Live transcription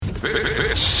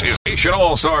Haitian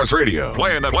All Stars Radio,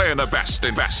 playing the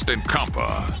best in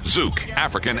compa, Zouk,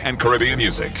 African, and Caribbean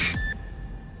music.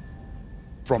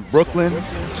 From Brooklyn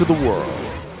to the world,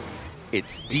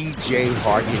 it's DJ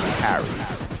Hardy and Harry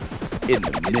in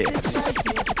the mix.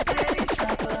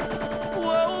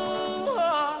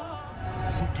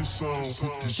 Put this on,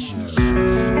 put this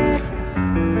on.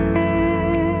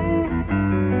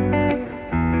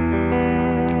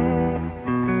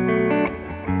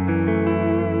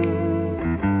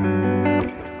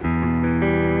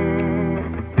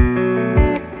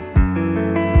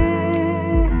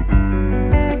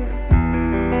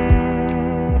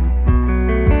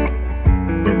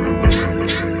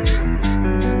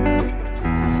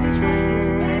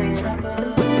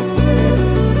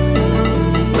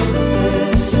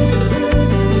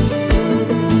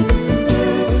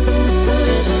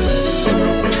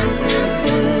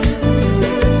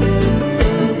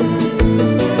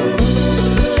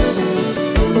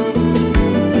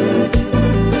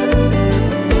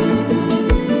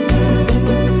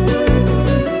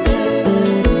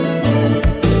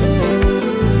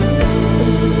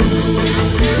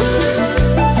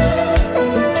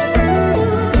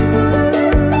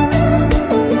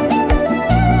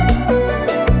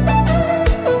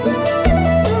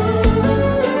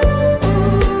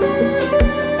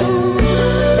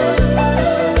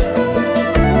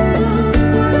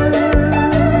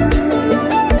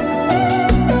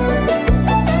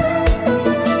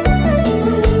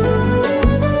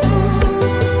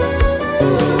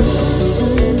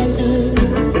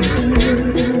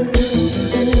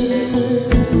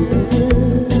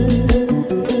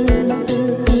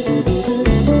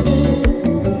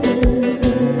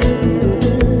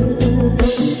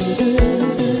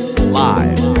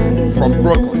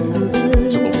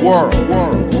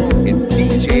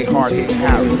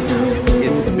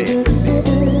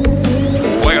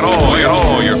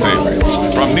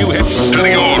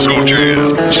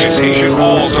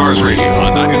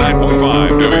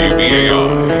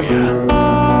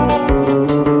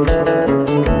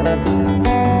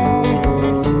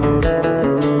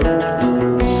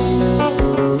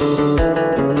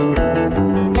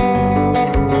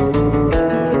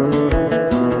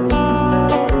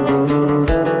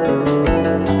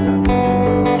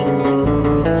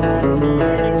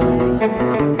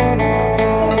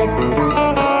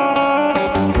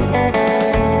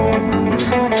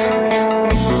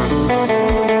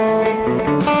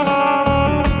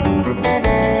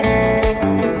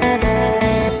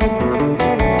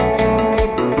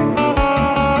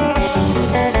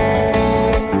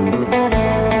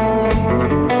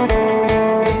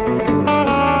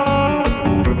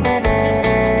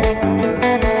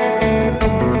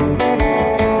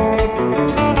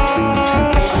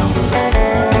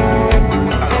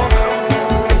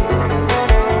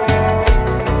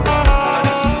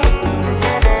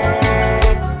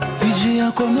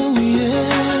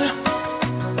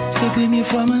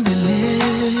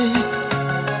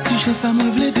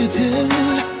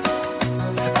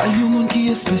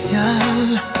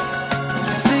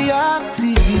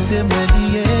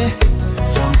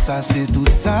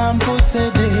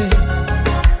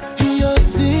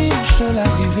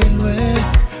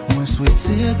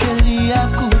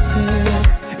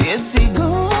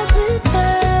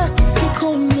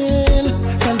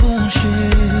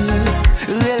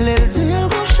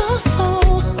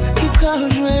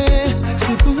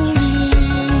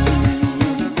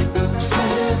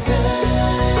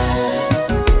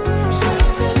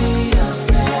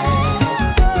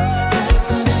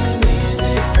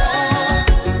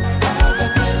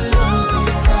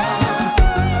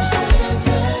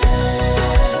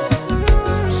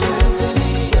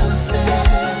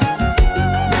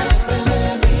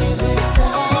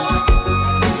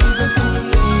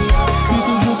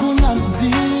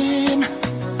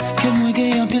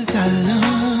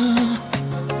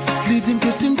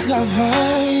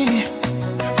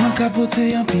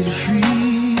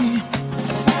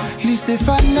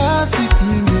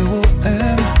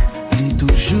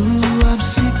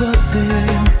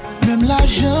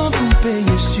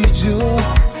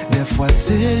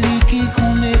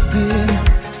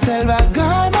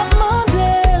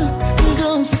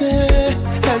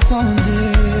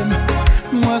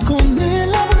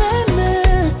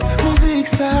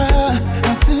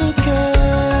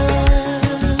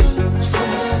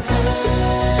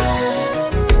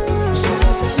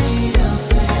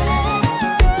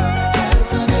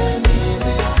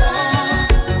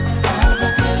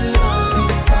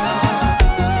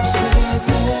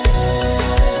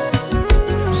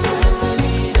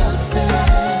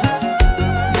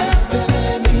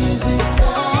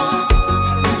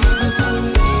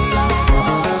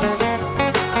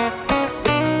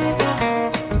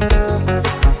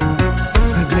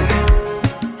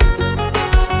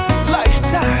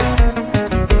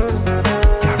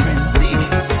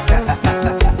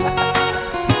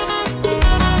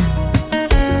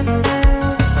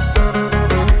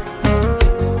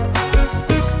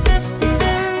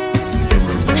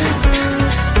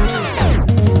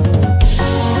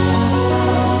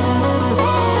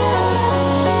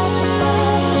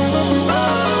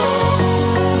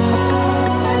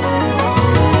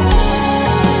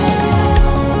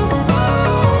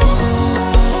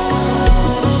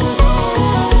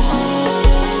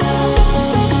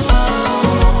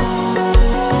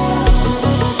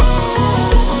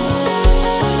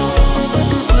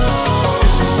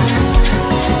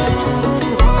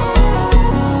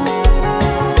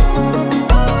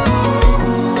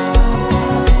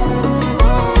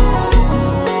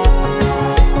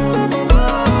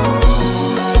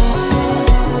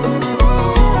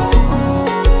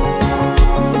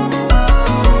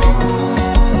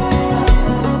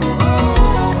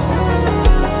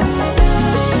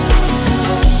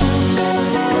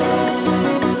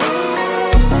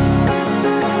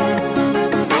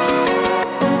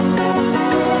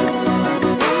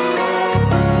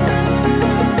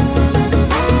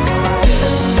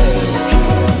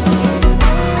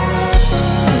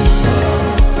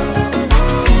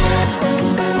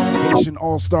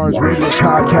 All Stars Radio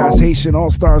Podcast. Haitian All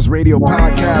Stars Radio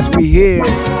Podcast. We here.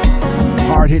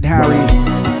 Hard Hit Harry.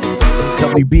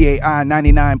 WBAI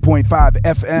 99.5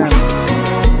 FM.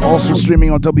 Also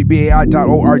streaming on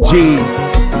WBAI.org.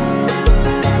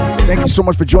 Thank you so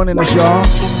much for joining us, y'all.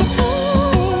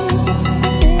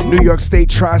 New York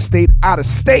State, Tri-State, out of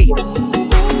state.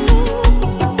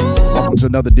 Welcome to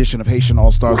another edition of Haitian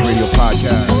All Stars Radio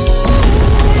Podcast.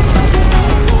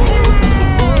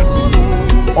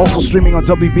 Also streaming on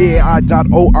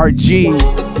WBAI.org.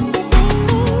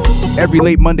 Every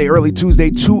late Monday, early Tuesday,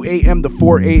 2 a.m. to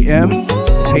 4 a.m.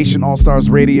 It's Haitian All Stars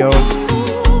Radio.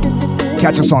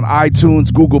 Catch us on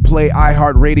iTunes, Google Play,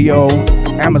 iHeartRadio,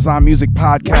 Amazon Music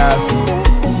Podcast,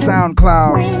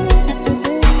 SoundCloud,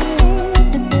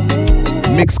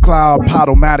 Mixcloud,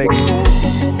 Podomatic.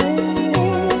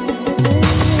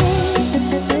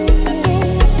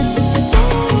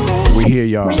 We here,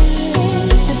 y'all.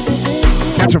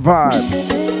 Catch a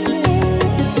vibe.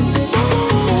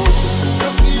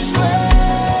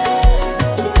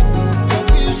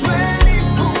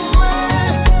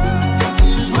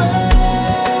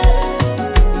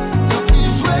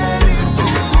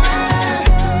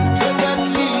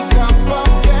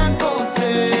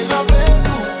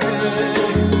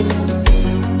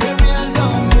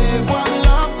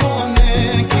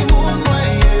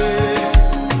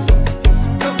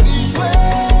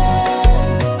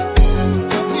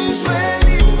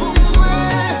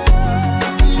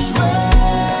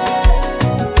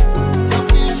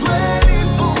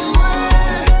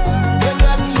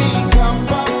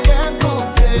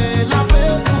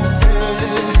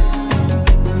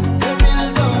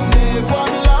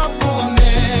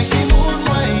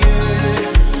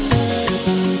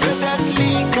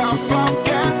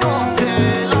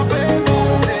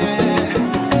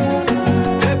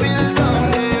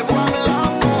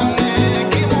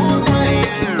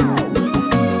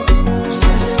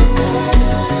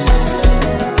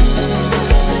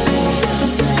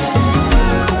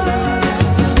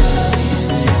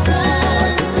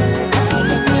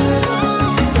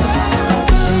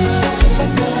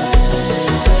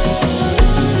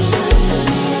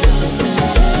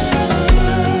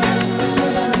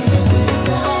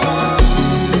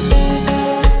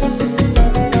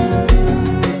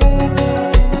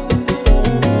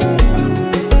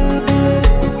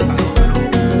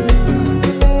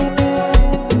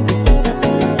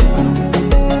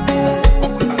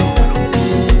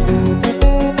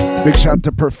 Big shout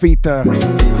to Perfecta,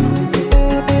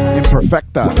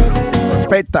 Imperfecta.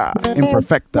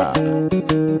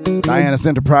 Diana's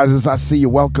Enterprises, I see you,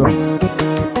 welcome.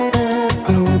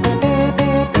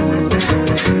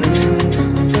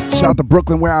 Shout out to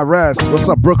Brooklyn where I rest. What's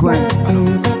up, Brooklyn?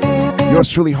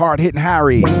 Yours truly, Hard Hitting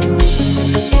Harry.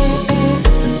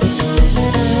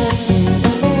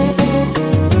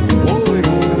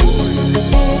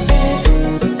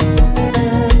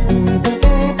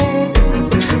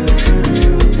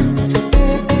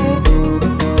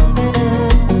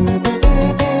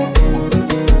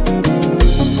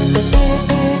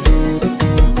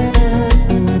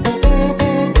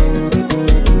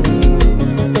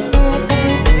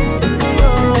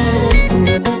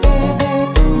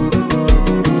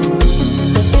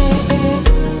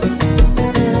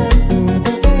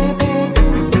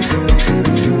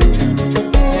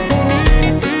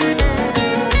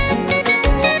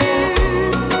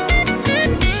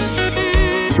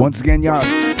 Once again, y'all,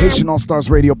 Haitian All Stars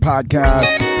Radio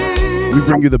Podcast. We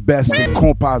bring you the best in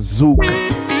compa, zouk,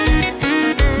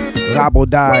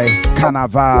 rabodai,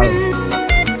 carnaval,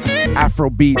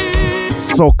 Afrobeats,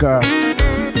 soca.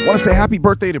 Want to say happy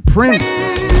birthday to Prince.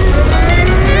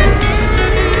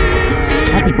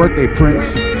 Happy birthday,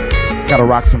 Prince. Gotta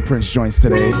rock some Prince joints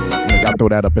today. Gotta throw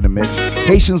that up in the mix.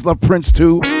 Haitians love Prince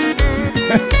too.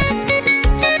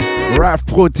 Raf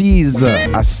Protease,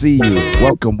 I see you.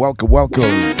 Welcome. So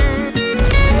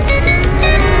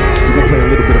we're gonna play a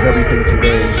little bit of everything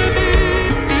today.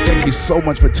 Thank you so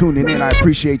much for tuning in. I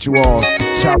appreciate you all.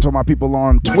 Shout out to all my people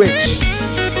on Twitch.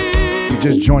 If you're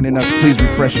just joining us, please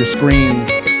refresh your screens.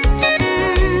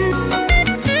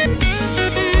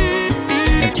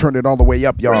 And turn it all the way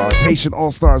up, y'all. It's Haitian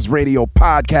All Stars Radio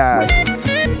Podcast.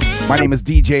 My name is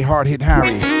DJ Hard Hit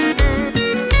Harry.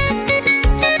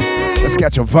 Let's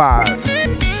catch a vibe.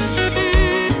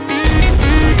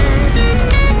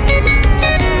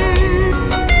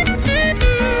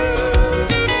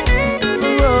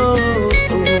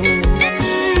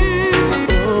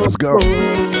 Let's go.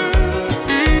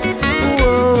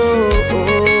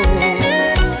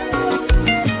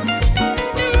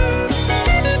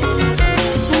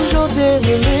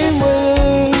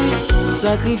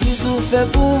 Sacrifice ou fait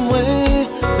pour moi,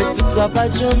 mais tout ça pas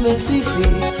jamais suffi.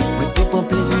 Mais tu prends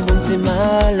plaisir, mon t'es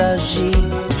mal agi.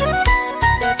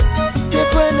 T'es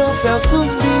quoi non faire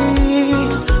souffrir.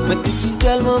 Mais tu suis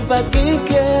tellement pas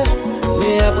quelqu'un.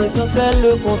 Mais à présent c'est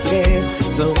le contraire.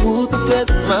 Sans vous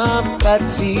peut-être ma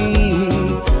partie.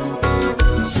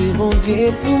 C'est bon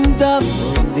Dieu pour me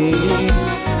demander.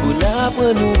 Pour la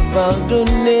pour nous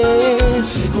pardonner.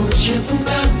 C'est bon Dieu pour me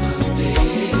demander.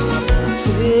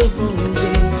 C'est bon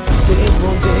Dieu, c'est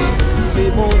bon Dieu,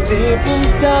 c'est bon Dieu pour me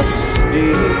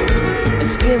demander.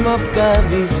 Est-ce que ma pas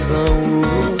vivre sans vous?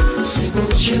 C'est bon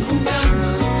Dieu pour me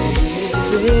demander.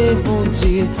 C'est bon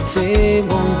Dieu, c'est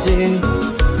bon Dieu.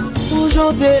 Pour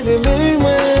chanter les mêmes,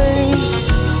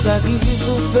 sacrifice ou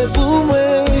fait pour moi.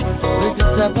 Mais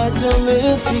tout ça va jamais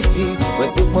suffire. Ouais,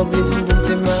 tout mon plaisir, bon,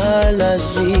 t'es mal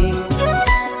agi.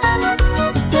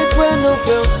 T'es quoi non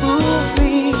faire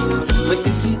souffrir. Mais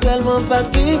t'es si tellement pas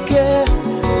quelqu'un.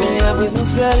 Mais à présent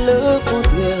c'est le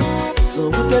contraire. Sans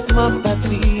vous être ma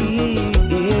partie.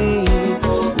 Oh,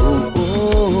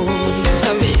 oh.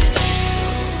 Service.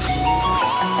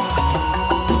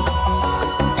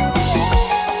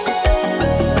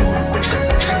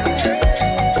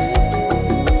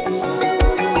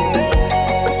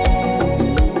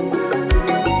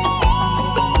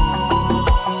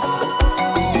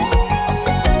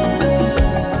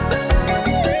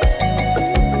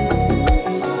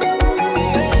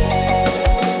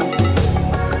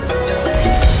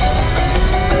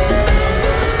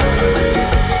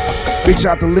 Big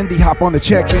shout out to Lindy Hop on the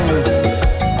check-in.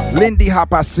 Lindy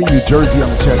Hop, I see you. Jersey on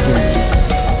the check-in.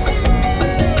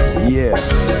 Yeah.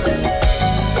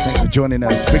 Thanks for joining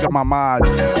us. Big up my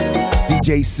mods.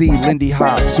 DJ C, Lindy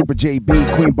Hop, Super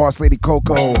JB, Queen Boss Lady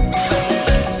Coco.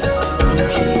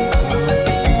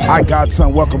 I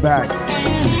Godson, welcome back.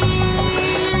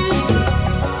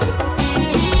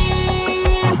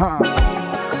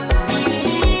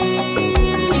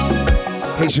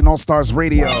 Haitian All Stars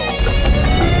Radio.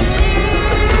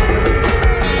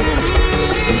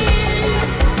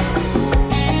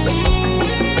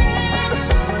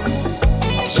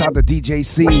 Shout out to DJ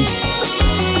C.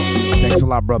 Thanks a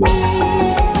lot, brother. And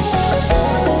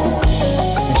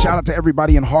shout out to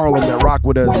everybody in Harlem that rock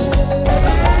with us.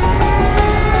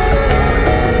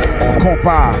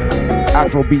 Compa,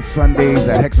 Afrobeat Sundays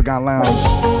at Hexagon Lounge.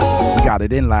 We got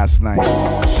it in last night.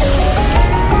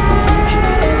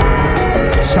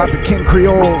 Shout out to King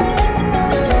Creole.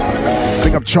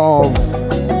 Big up Charles,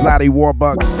 Vladdy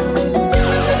Warbucks.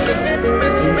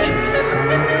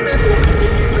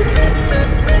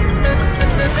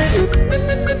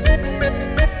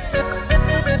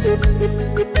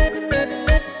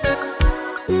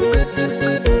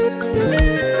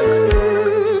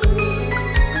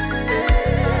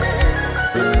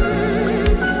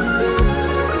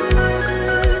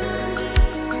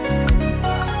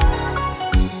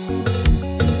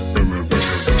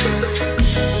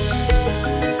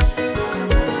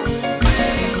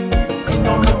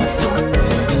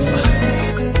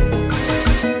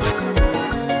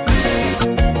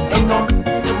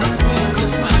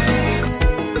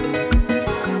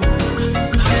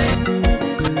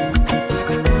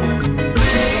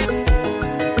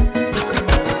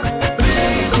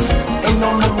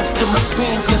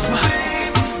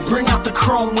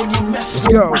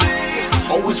 Go.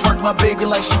 Always rock my baby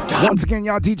like she died. Once again,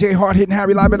 y'all, DJ Hard hitting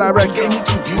Harry live and direct. Gave me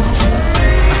too beautiful.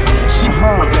 She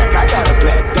my back, I got a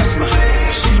back. That's my.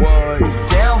 She was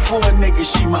down for a nigga.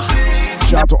 She my.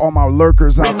 Shout out to all my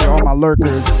lurkers out there, all my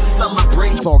lurkers.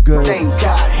 It's all good. Thank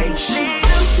God,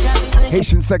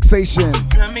 Haitian Sexation.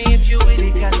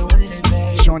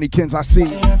 Shawnee Kins, I see.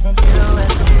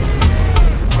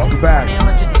 Welcome back.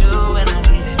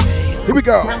 Here we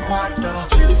go.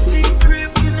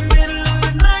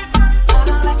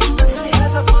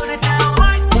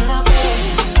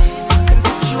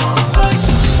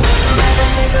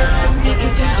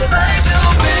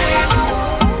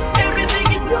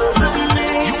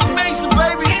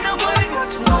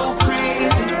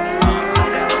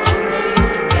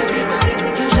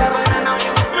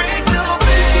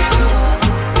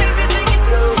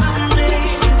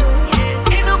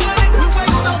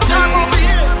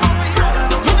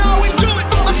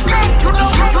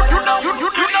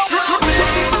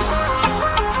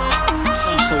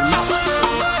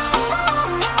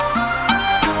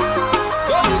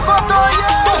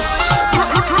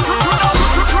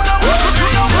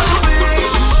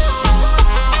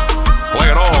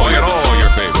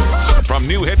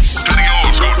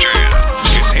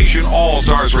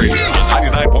 Stars Radio,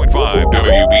 99.5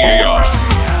 WBAR.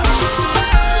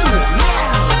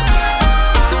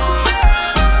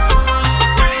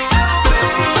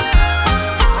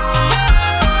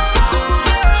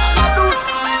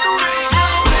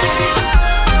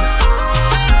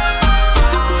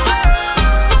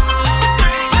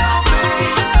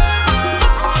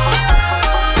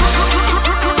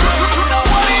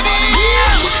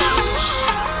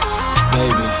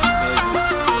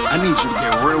 need you to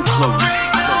get real close.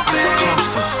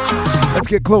 Closer. Let's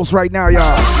get close right now,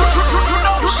 y'all.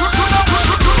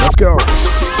 Let's go.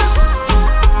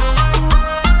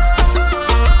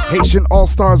 Haitian All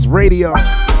Stars Radio.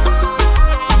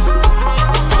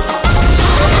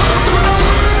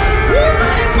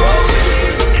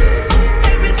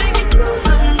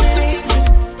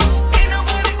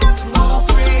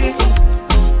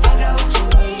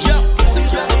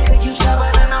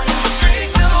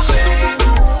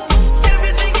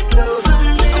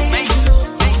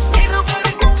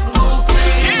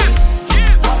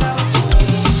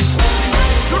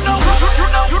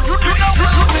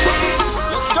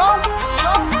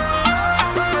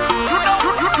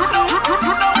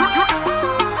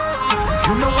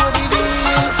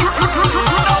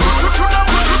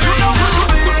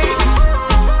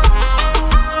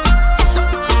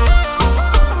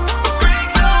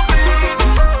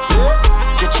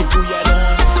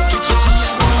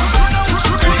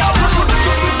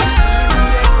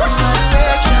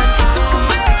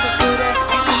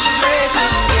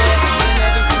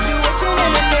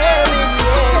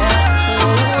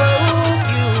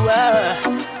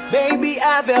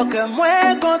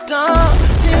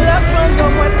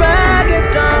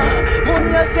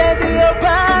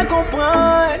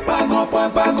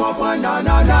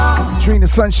 Trina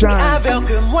Sunshine.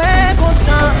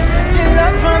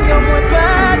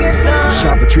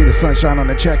 Shout to Trina Sunshine on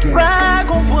the check-in.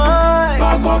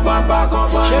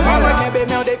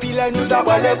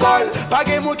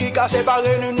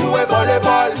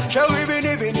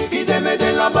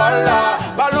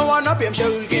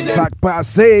 Sac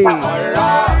passé.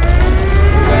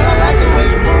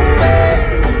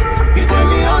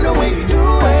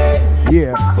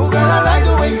 Yeah.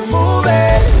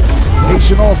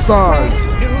 Haitian All Stars.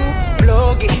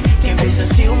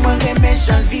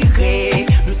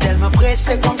 Nous tellement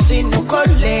pressés comme si nous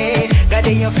collés.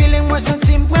 Gardez un feeling, moi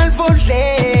senti m'prend le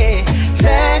voler.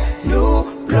 Laisse-nous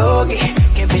bloguer.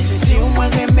 Qu'un peu senti ou moins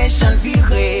méchant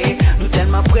viré. Nous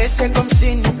tellement pressés comme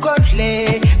si nous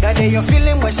collés. Gardez un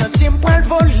feeling, moi senti m'prend le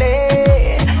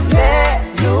voler.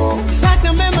 Laisse-nous. Chaque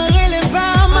nom même relève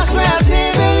pas, ma soeur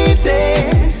c'est vérité.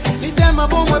 Il tellement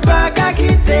bon, moi pas qu'à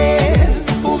quitter.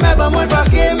 Ou même pas moi parce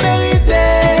qu'il mérite.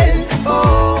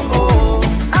 Oh, oh.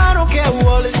 I don't care who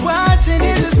all is watching,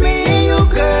 it's just me and you,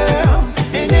 girl.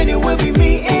 And anyway, we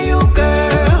me and you,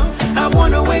 girl. I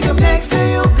wanna wake up next to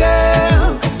you,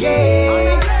 girl.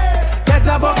 Yeah. That's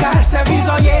a boca, service,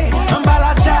 oh yeah. I'm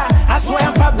balacha, I swear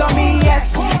I'm pop dummy,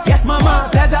 yes. Yes, mama,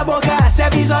 that's a boca,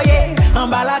 service, oh yeah. I'm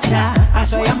balacha, I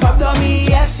swear I'm pop dummy,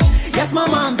 yes. Yes,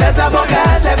 mama, that's a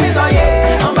boca, service, oh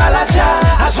yeah. I'm balacha,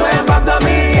 I swear I'm pop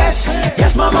dummy, yes.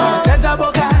 Yes, mama, that's a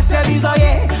boca, service, oh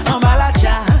yeah. I'm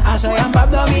balacha, I swear I'm pop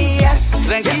dummy, yes.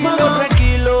 Tranquilo,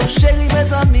 tranquilo, chérie,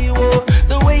 mes amigos.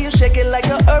 The way you shake it like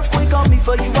an earthquake on me,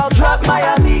 for you I'll drop my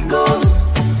amigos.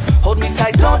 Hold me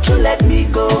tight, don't you let me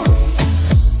go.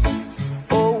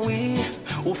 Oh oui,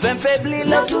 ou fais m'faiblir,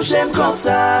 la touche comme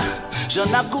ça. J'en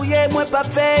ai gouillé, moi pas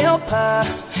fait un pas.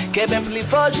 Qu'est bien plus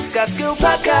fort jusqu'à ce que ou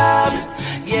pas câble.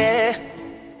 Yeah,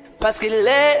 parce qu'il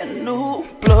est nous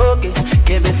bloqué.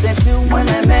 Qu'est bien senti ou moi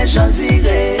même j'en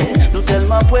viré. Nous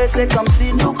tellement pressés comme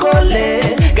si nous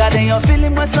collés. Gardez un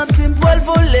feeling, moi senti m'poil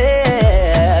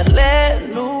voler.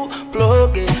 Let-nous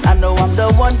bloqué. I know I'm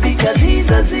the one because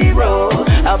he's a zero.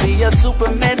 I'll be a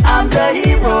Superman, I'm the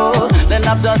hero. Then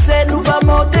I've done said nous va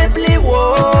monter plus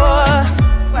haut.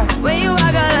 Where you are,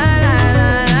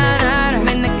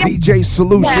 DJ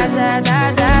Solution.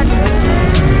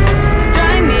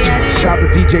 Shout to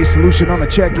DJ Solution on the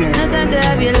check-in.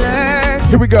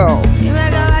 Here we go. You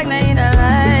make a like, now you don't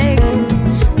like.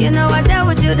 You know I dealt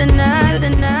with you tonight.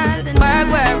 Work,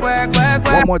 work, work, work, work.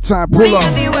 One more time, pull up.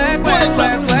 Work, work, work,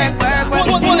 work, work, work.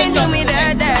 You see me do me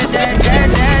dirt.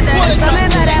 Something like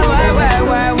that.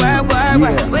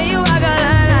 Work. Where you are,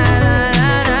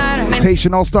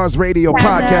 Haitian All Stars Radio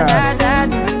podcast.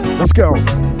 Let's go.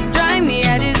 Drive me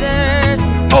a dessert.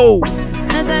 Oh.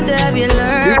 No time to have you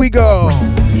learn. Here we go.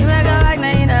 You make a like,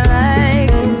 now you don't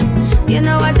like. You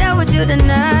know I dealt with you the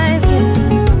nicest.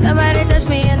 Nobody touched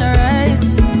me in the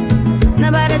righteous.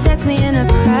 Nobody text me in a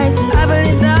crisis. I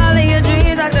believed all of your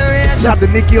dreams like the real. Shout to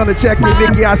Nikki on the check-in.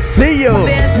 Nikki, I see you.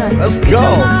 Let's go.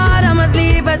 I must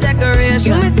leave a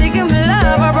decoration. You mistaken me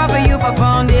love, I brought for you for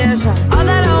foundation. All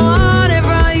that I wanted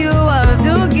from you was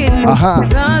to get me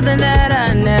something that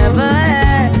I never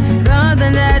had,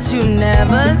 something that you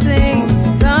never seen,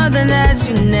 something that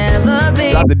you never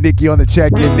been. Shout to Nikki on the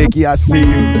check-in. Nikki, I see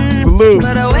you. Salute.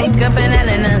 But I wake up and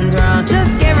nothing's wrong.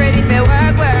 Just get ready for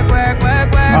work.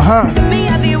 To me,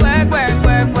 I be work.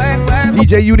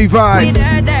 DJ Uni Vibes.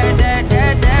 Something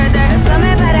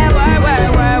for that work.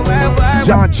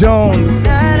 John Jones.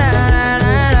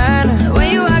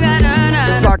 When you walk out,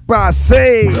 Sock by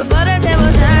say. before the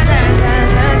table turn.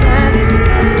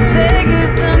 Beg you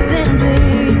something,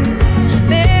 please.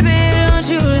 Baby, don't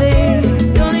you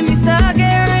leave. Don't leave me stuck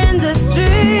here in the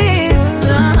streets.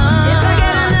 If I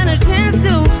get another chance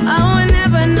to, I will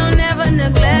never, no, never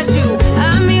neglect you.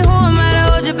 I mean, who am I to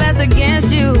hold your past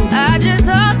against you? I just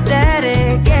hope that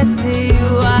it gets to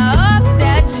you. I hope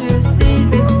that you see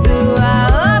this through. I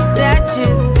hope that you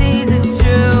see this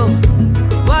true.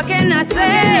 What can I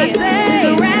say?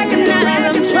 To recognize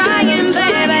I'm trying, baby.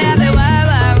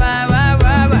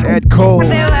 Ed Cole.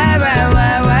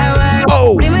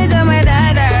 Oh.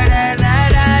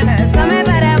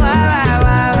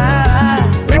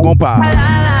 Compa.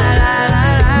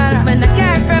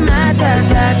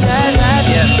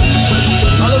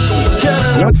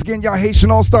 Once again, y'all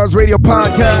Haitian All Stars Radio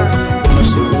Podcast.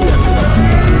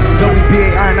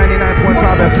 WBAI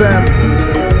 99.5 FM.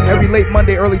 Every late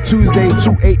Monday, early Tuesday,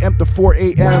 2 a.m. to 4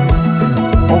 a.m.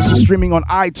 Also streaming on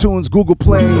iTunes, Google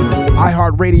Play,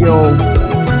 iHeartRadio,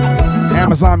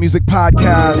 Amazon Music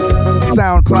Podcast,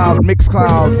 SoundCloud,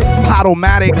 Mixcloud,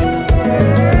 Podomatic.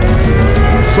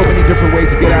 So many different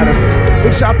ways to get at us.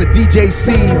 Big shout out to DJ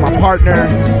C, my partner.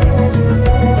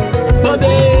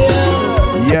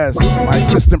 Yes, my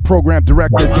assistant program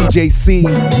director, DJ C,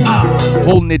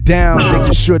 holding it down,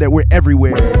 making sure that we're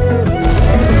everywhere.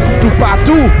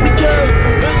 Tupatu.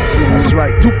 That's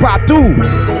right, Tupatu.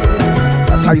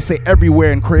 That's how you say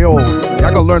everywhere in Creole. Y'all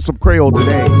gonna learn some Creole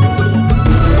today.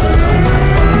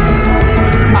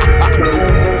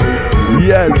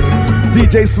 Yes,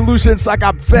 DJ Solution,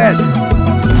 Sakab Fed.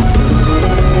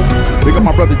 Big up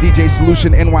my brother DJ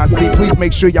Solution NYC. Please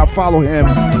make sure y'all follow him.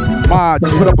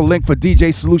 Mods, put up a link for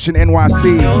DJ Solution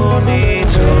NYC.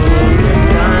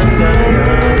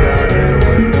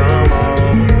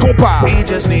 Compa. We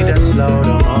just need to slow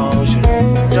the motion.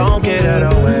 Don't get out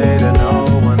of the way to no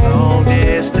one. Long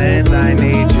distance, I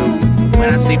need you. When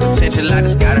I see potential, I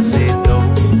just gotta see it through.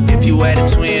 If you had a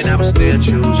twin, I would still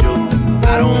choose you.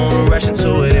 I don't wanna rush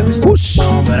into it if it's whoosh.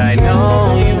 But I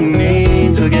know you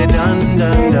need to get done.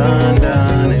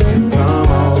 If you come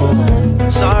over,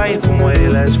 sorry if I'm way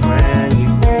less friendly.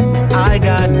 I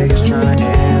got niggas tryna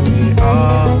end me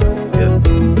off. Yeah.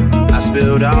 I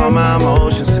spilled all my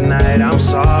emotions tonight. I'm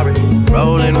sorry.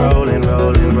 Rolling.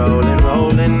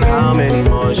 How many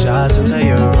more shots until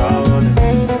you're rolling?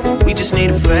 We just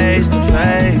need a face to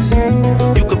face.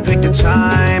 You could pick the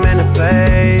time and the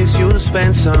place. You'll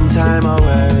spend some time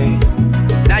away.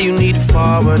 Now you need to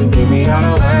forward and give me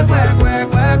all the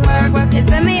work. It's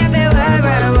let me have it work.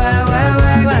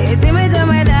 You see me do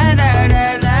my da.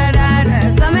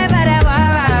 So me better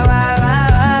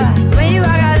work. When you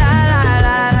walk out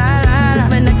la.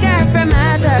 When the care from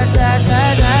my da.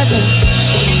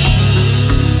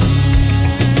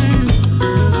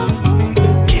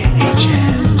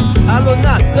 Allô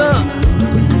Nathan,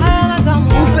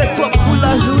 vous faites quoi pour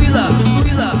la jouer là?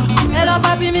 Hello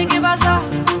papi, mais qu'est-ce que ça?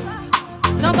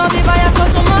 J'entends des bails à toi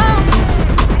sur moi.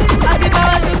 À ce qui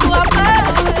paraît, je te cours après.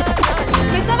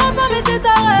 Mais ça va pas, mais t'es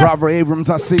taré. Bravo Abrams,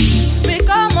 I see. Mais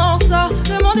comment ça?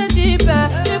 Le monde est hyper.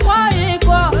 Tu croyais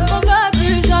quoi? On se verrait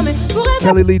plus jamais.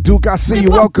 Kelly Lee Duke, I see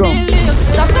you. Welcome.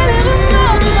 D'après les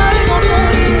rumeurs, tu m'as eu dans ton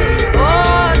lit. Oh,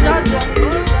 dja.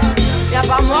 Y'a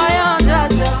pas moyen, dja.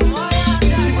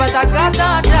 J'suis pas ta cata,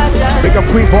 dja. Pick up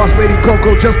Queen Boss Lady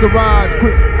Coco, just arrived. I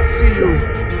see you.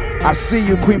 I see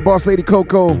you, Queen Boss Lady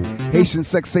Coco. Haitian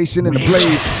Sexation in the place.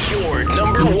 Your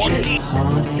number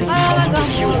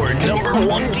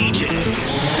one DJ.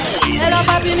 Hello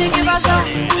papi, mais qu'est-ce que ça?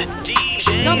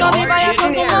 J'entends des bails à toi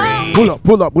sur moi.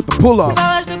 Pull up with the pull up.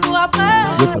 Pareil, je te cours après.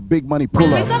 With the big money pull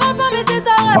Mais up. ça va pas, mais t'es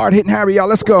taré. Hard hitting Harry, y'all,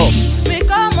 let's go. Mais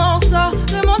comment ça?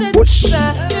 Le monde est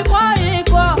hyper. Tu croyais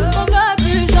quoi? On se verrait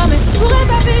plus jamais. Pourrais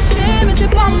t'afficher, mais c'est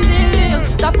pas mon délire.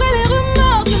 D'après les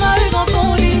rumeurs, tu m'as eu dans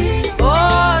ton lit.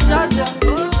 Oh, dja.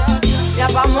 Y'a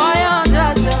pas moyen,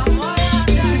 dja.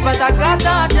 J'suis pas ta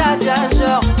cata, dja.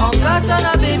 Genre, en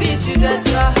katana, baby, tu dettes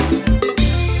ça.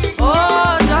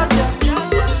 Oh, dja.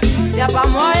 Y'a pas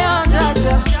moyen,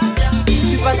 dja.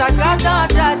 J'suis pas ta cata,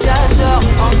 dja. Genre,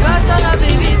 en katana,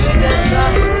 baby, tu dettes ça.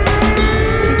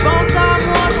 Tu penses à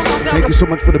moi, je t'en faire. Thank you so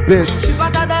much for the bits. J'suis pas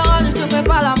ta daronne, j'te fais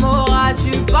pas la morale.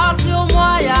 Tu parles sur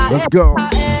moi, y'a Let's go.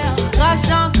 Crash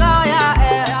encore, y'a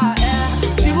R.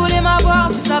 Tu voulais m'avoir,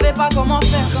 tu savais pas comment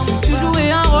faire. Tu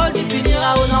jouais un rôle, tu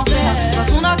finiras aux enfers. Dans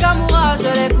son Nakamura, je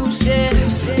l'ai couché.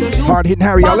 Hard hitting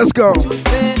Harry, y'all, let's go.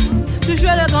 Tu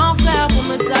jouais le grand frère pour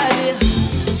me salir.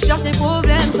 Tu cherches des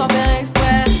problèmes sans faire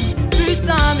exprès.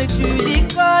 Putain, mais tu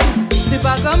déconnes. C'est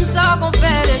pas comme ça qu'on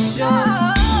fait les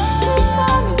choses.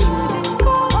 Putain, mais tu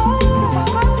déconnes. C'est pas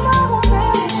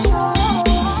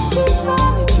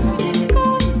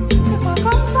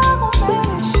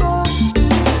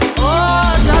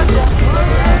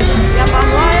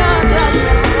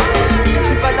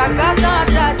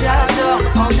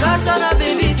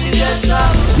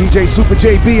DJ Super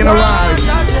JB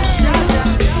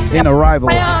in arrival.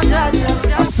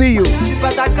 I see you.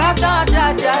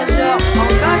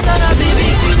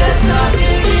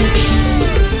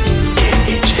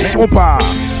 Opa.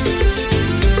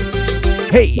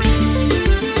 Hey.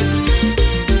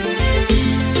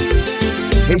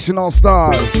 Haitian All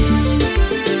Stars.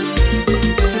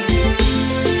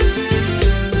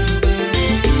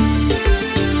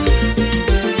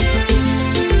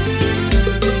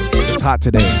 It's hot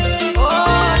today.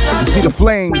 You see the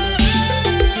flames?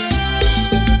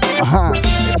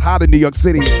 It's hot in New York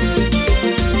City.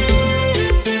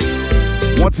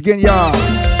 Once again, y'all,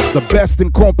 the best in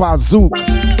compa, Zouk,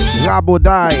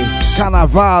 Rabodai,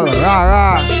 Carnaval,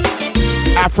 Rara,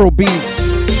 Afro beats,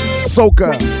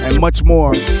 soca, and much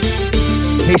more.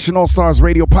 Haitian All Stars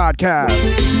Radio Podcast.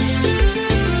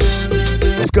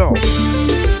 Let's go.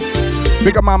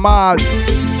 Pick up my mods.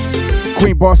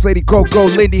 Queen Boss Lady Coco,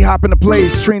 Lindy Hop in the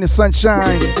place, Trina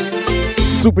Sunshine,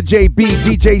 Super JB,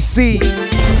 DJ C.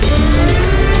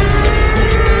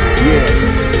 Yeah.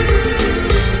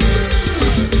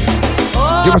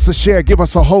 Give us a share, give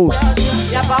us a host.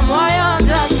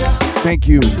 Thank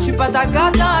you.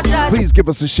 Please give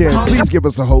us a share, please give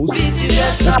us a host.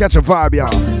 Let's catch a vibe,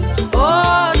 y'all.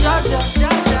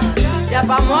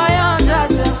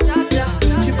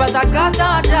 Pas ta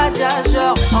cata, dja dja,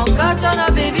 genre en katana,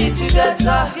 baby, tu dettes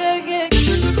ça.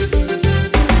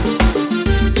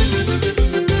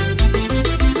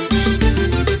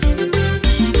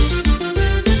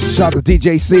 Shout out to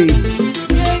DJ C.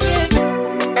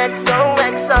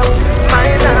 XOXO,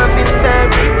 my love is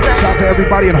very special. Shout out to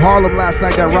everybody in Harlem last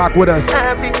night that rocked with us.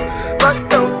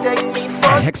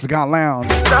 Hexagon Lounge.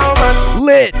 So much,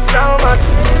 lit. So much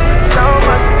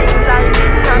things I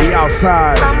did not. We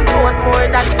outside. Some more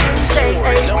that say,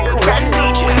 hey, always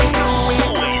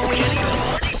getting the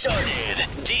party started.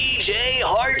 DJ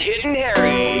Hard Hitting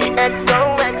Harry.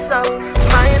 XOXO,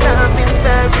 my love is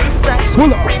very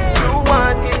special. If you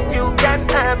want it, you can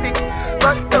have it,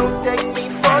 but don't take me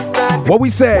for granted. What we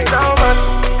say? So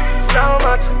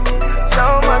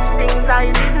much things I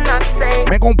did not say.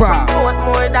 Mais compa. What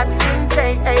more that's in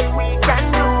play? Hey, we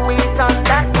can do it on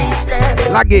that beach there.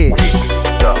 La guerre.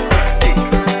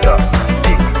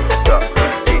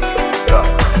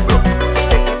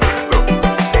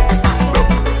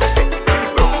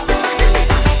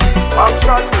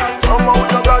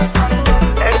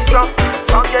 Extra,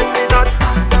 forget me not.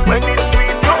 When it's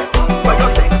sweet, what you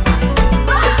say?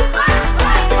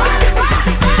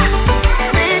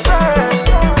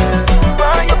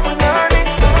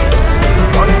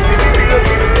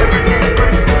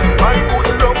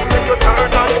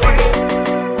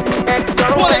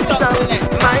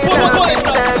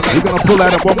 We're gonna pull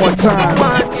that up one more time.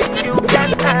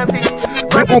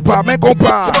 Men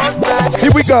compa.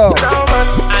 Here we go.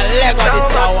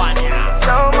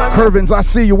 Curvins, I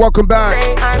see you. Welcome back.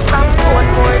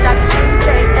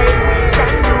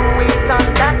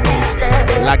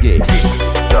 Laggy.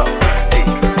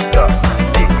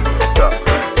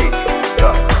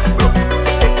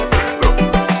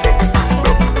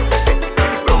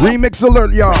 Remix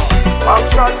alert, y'all.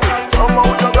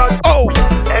 Oh.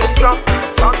 Extra,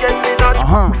 forget me not.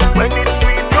 When it's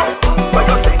sweet, what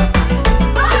you say?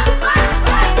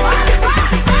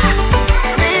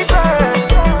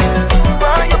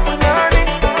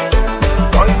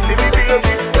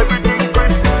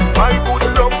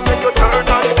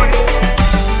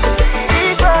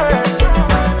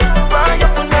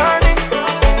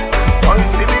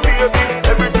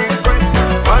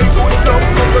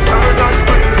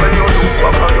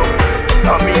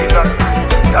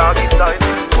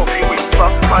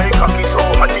 My cocky so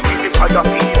hot it give me fire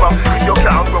fever. If you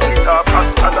can't rock it off,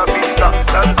 hasta la vista.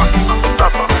 Then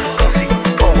lava, pussy,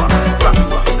 power,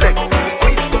 rapper, lego,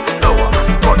 queen, lower,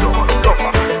 godo,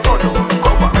 lover, godo,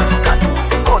 cover, cat,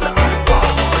 cola,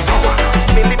 power.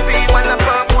 Millipi, wanna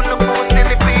pump, wanna pump,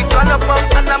 silly, gonna pump,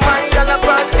 and I'm my gonna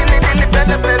pump, silly,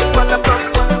 benefits for the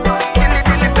pump, silly,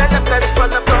 benefits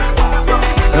for the pump.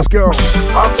 Let's go.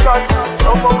 I'm shot,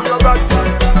 somehow you got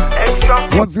extra.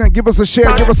 Once again, give us a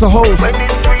share, give us a host.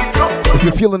 If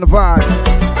you're feeling the vibe.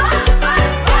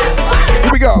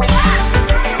 Here we go.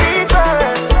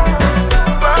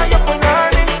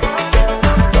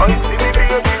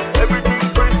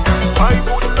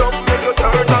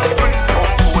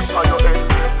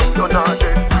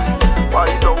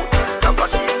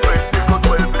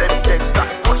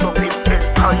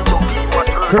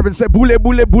 Curvin said, boule,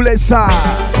 boule, boule, sa.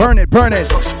 Burn it, burn it.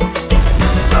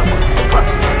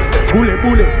 Boule,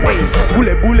 boule, hey.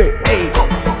 Boule, boule, hey.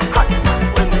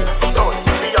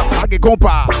 Laggy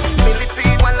compa.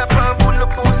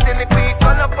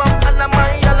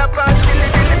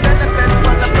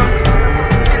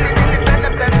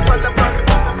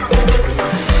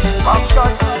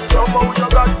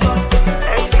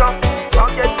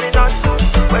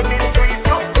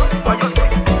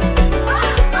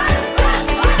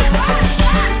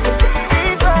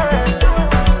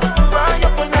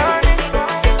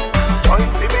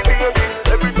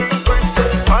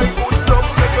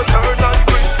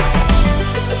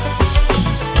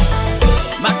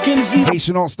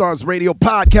 Haitian All Stars Radio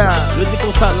Podcast.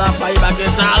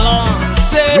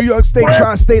 New York State,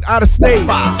 tri-state, out of state.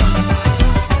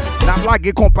 Not like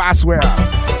it compa, I swear.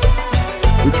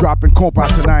 We're dropping compa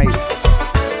tonight.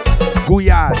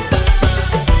 Guyad.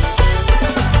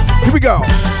 Here we go.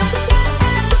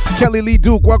 Kelly Lee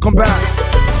Duke, welcome back.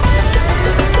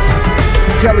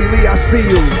 Kelly Lee, I see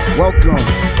you. Welcome.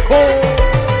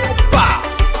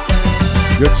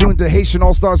 You're tuned to Haitian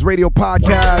All Stars Radio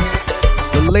Podcast.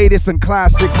 The latest and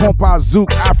classic compa, zouk,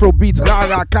 Afrobeats,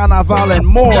 Gaga, Carnaval, and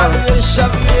more.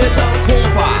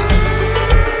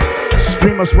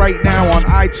 Stream us right now on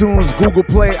iTunes, Google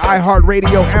Play,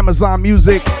 iHeartRadio, Amazon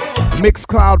Music,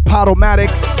 Mixcloud,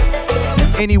 Podomatic,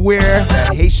 anywhere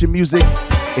that Haitian music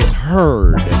is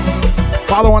heard.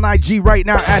 Follow on IG right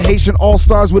now at Haitian All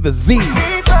Stars with a Z.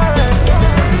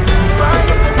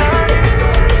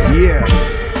 Yeah.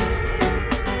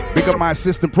 Big up my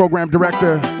assistant program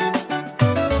director,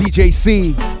 DJ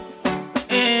C.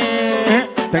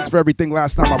 Thanks for everything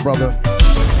last time, my brother.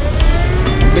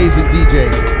 Amazing DJ.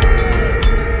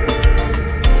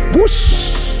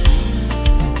 Whoosh.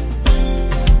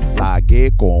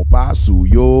 Lage compa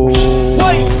suyo.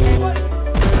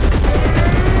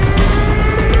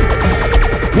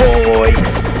 Boy.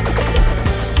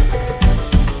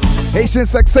 Haitian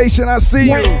Sexation, I see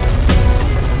you.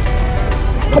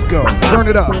 Let's go. Turn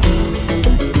it up.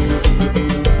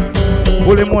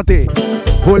 Voulez monter.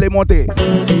 Voulez monter.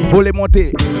 Voulez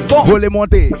monter. Voulez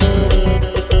monter.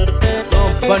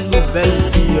 Bonne nouvelle.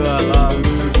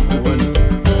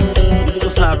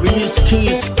 Ça remix King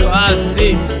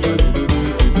écrasé.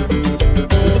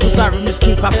 Ça remix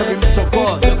King pas faire remix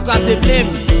encore. Écrasé même.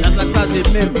 Ça s'écrasé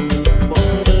même. Bon.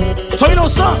 Sois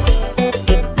innocent.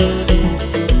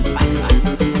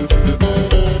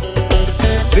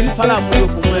 Venez pas l'amour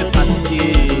pour moi parce que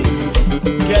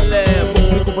quel est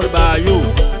beaucoup pour le baillot.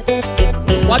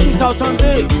 What you saw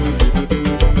Sunday?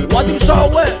 What you saw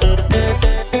where?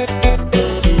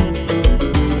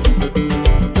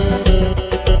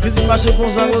 Marcher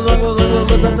goza.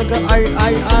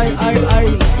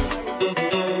 Aïe.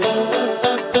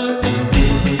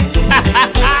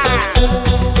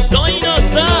 Don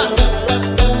innocent.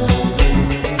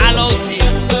 Alors dit,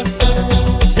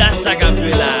 ça qu'a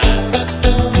fait là.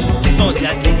 Son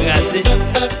jazz écrasé.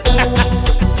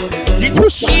 Dis-moi.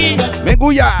 Mais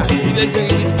Gouya. Si vous avez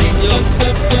une biscuit,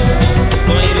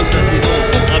 don innocent, c'est bon.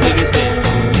 Avec respect.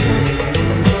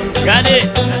 Regardez.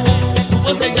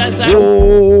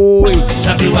 Oui.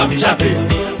 Chappé.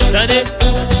 Attendez.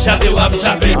 Chappé. Oui.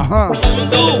 Chappé.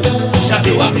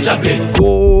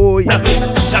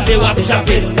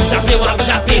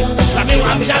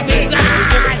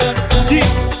 Qui?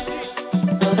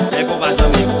 Les combats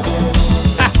amis.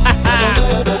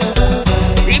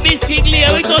 Ribis Tigli,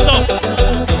 oui tonton.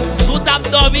 Sous table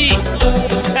dormi.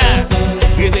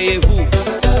 Réveillez-vous.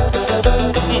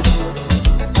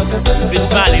 Faites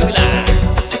parler, oui là.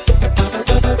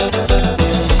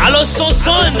 Allo son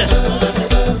sonne.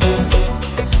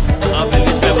 Ah mais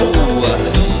respect vous.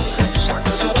 Chaque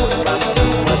seconde m'a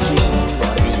dit moi qui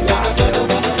il a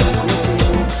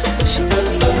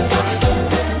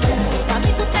Parmi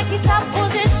tout qui t'a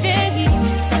posé chérie,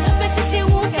 ça te fait si c'est où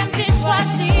qu'elle t'ai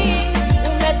choisi. Ou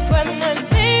mettre comme un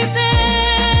bébé.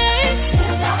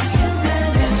 C'est parce que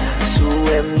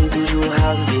Souhait toujours à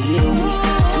veiller,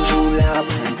 toujours là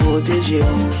pour protéger.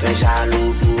 Fait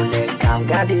jaloux pour les cam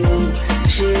garder.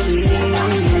 Chérie,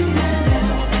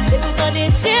 c'est tout un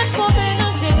désir pour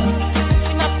mélanger.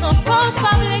 Si ma propose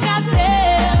pas me les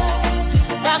gâter,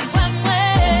 pas quoi moi,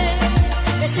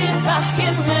 mais c'est parce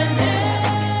qu'il m'aime.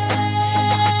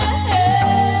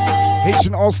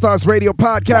 Haitian All Stars Radio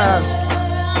Podcast.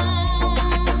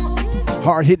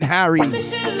 Hard Hitting Harry.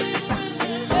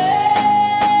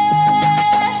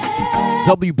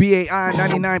 WBAI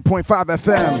 99.5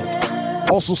 FM.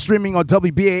 Also streaming on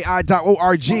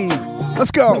WBAI.org. Let's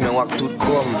go. Moi wak tout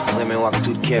kom, moi wak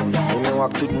tout kem, moi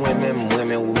wak tout moi-même,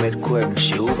 moi ou mettre kwem.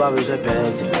 Chez ou pas besoin perdre.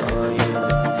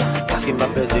 Parce qu'il m'a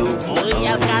perdu. Oui,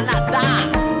 au Canada.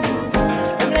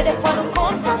 Mais des fois nous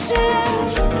compte fâché.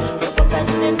 Nous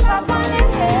confesse même pas parler.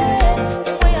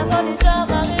 Oui, avant les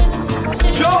hommes arrivent, nous sommes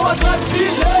fâchés. Joe was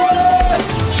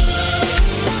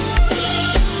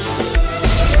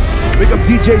Big up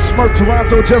DJ Smurf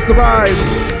Toronto, just arrived.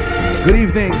 Good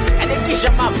evening.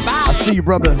 I see you,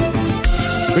 brother.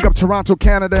 Big up Toronto,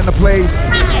 Canada in the place.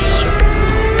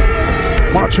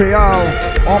 Montreal,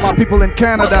 all my people in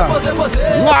Canada.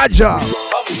 Larger.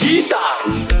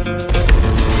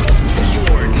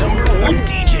 Your number one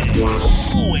DJ.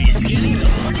 Always getting the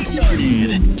party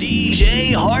started.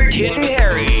 DJ Hard Hitting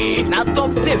Harry. Na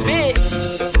Top TV.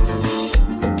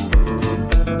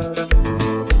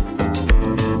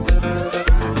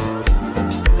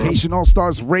 Haitian All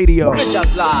Stars Radio. Playing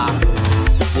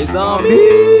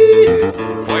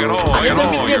all your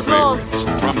favorites.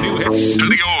 From new hits to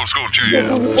the old school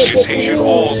jam. It's Haitian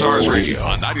All Stars Radio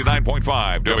on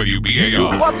 99.5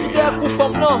 WBAR.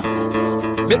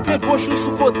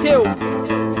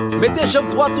 Mettez jambe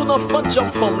droite ou nan fan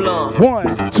jambe femme là.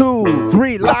 1, 2,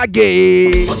 3,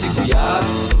 laguer. Anti-couillade,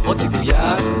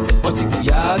 anti-couillade,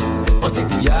 anti-couillade,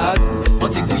 anti-couillade,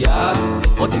 anti-couillade,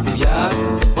 anti-couillade,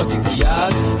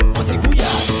 anti-couillade,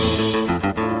 anti-couillade.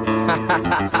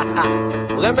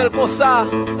 Remel comme ça.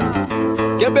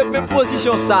 Quelle même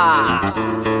position ça.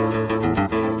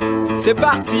 C'est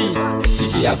parti.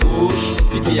 Piqué à gauche,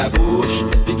 piqué à gauche,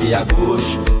 piqué à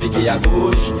gauche, piqué à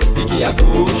gauche, piqué à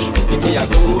gauche, piqué à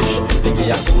gauche,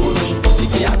 piqué à gauche,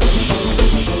 piqué à gauche.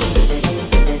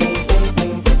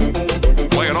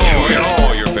 Playing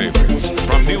all your favorites.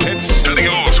 From new hits to the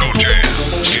old school jam.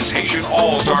 It's Haitian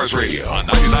All Stars Radio on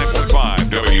 99.5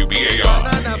 WBAR.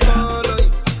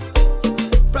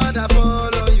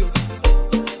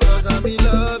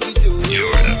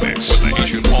 You're in a mix. The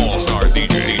Haitian All Stars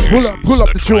DJ. Pull up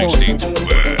the tune.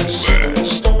 Best.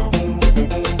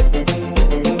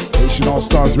 Haitian All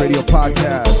Stars Radio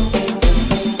Podcast.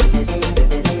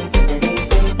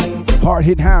 Hard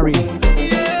Hit Harry.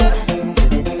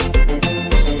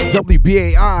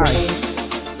 WBAI.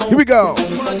 Here we go.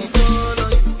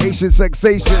 Haitian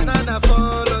Sensation.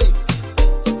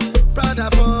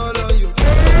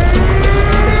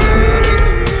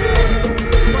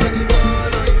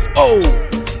 Oh.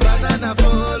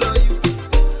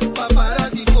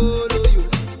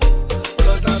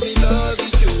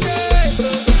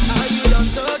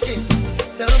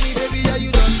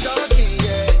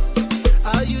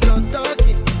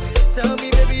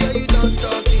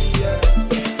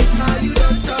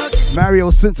 Mario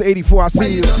since 84, I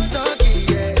see you.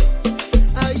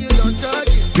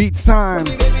 Beats time.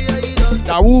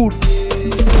 Dawood.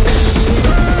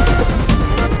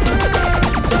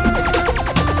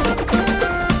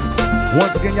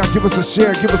 Once again, y'all give us a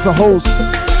share, give us a host.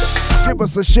 Give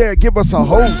us a share, give us a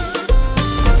host.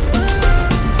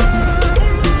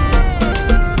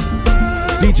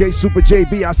 DJ Super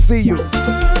JB, I see you.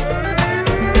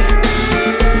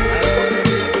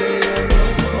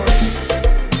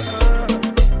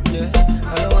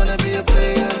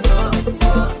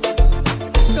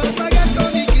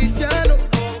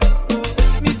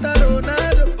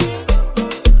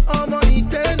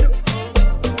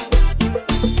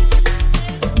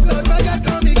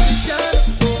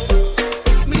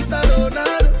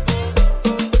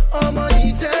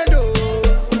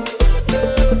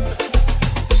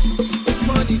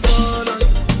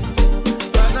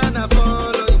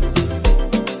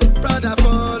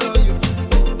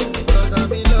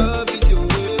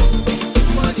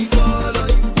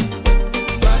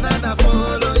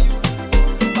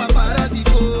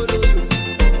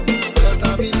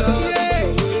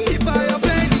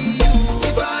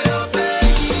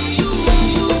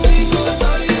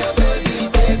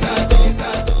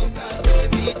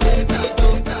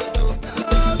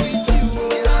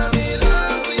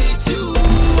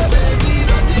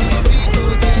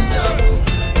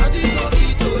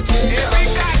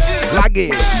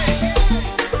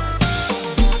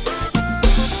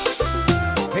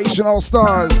 Haitian All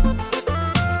Stars.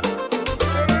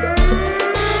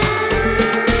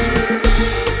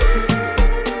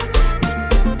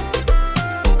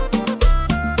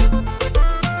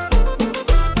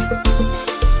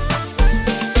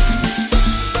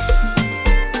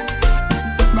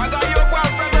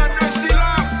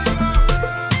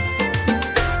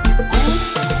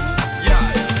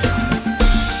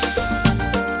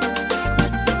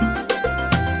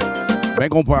 Ben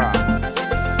compa.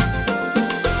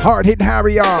 Hard Hit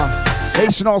Harry, y'all.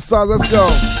 Haitian All Stars, let's go.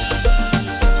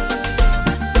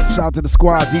 Shout out to the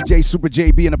squad, DJ Super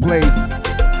JB in the place.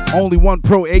 Only One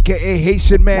Pro, aka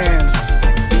Haitian Man.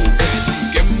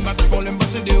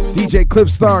 DJ Cliff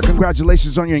Star,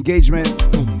 congratulations on your engagement.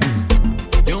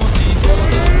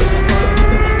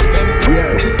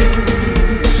 Yes.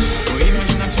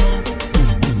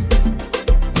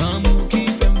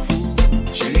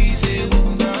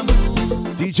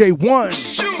 DJ One.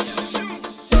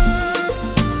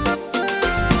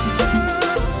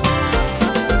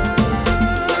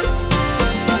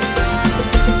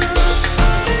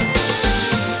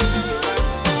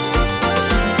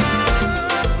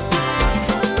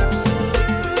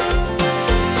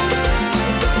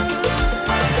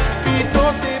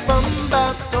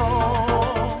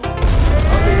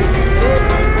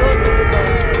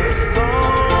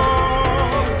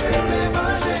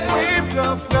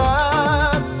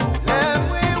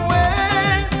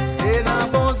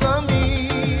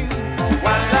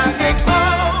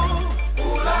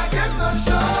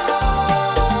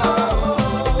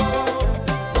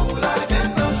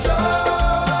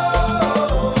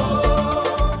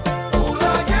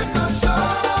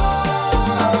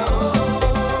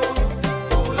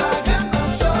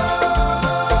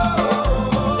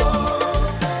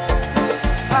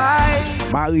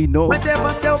 Marino.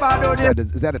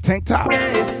 Is that a tank top?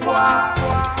 Is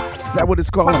that what it's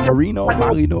called? A Marino?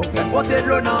 Marino?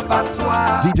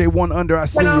 DJ One Under, I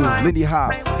see you. Lindy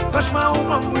Hop. I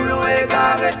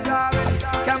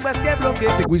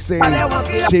think we say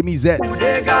chemisette.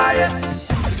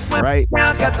 Right?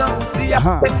 Mayo.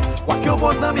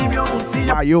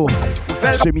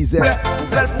 Chemisette.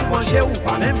 I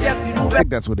think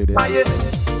that's what it is.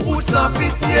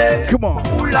 Come on.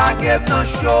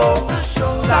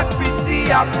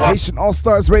 Haitian All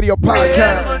Stars Radio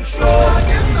Podcast.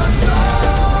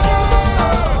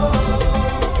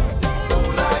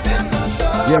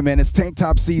 Yeah, man, it's tank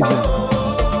top season.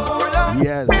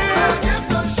 Yes.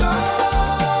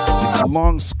 It's a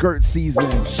long skirt season.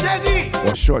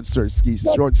 Or short skirt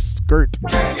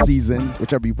season,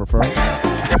 whichever you prefer.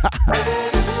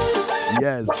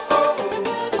 Yes.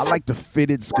 I like the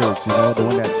fitted skirts, you know, the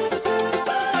one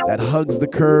that hugs the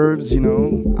curves, you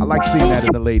know. I like seeing that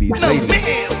in the ladies.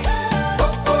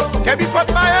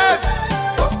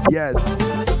 Yes.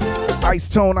 Ice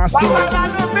Tone, I see it.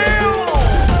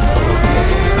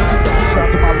 Shout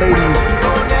out to my ladies.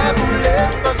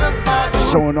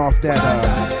 Showing off that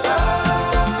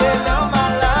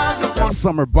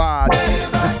summer bod.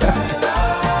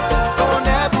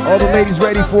 All the ladies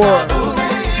ready for a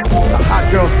hot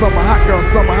girl summer, hot girl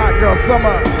summer, hot girl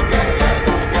summer.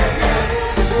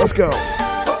 Let's go.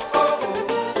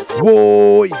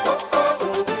 Whoa.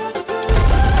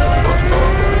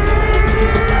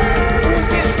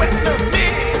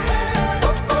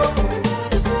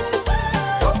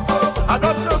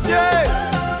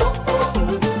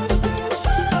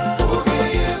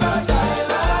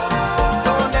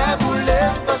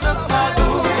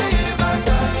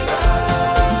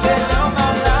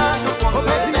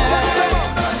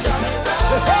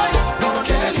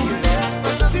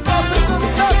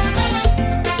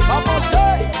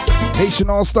 Haitian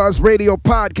All Stars Radio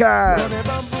Podcast.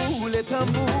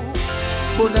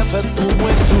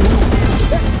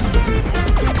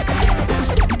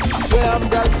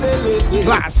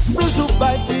 Class.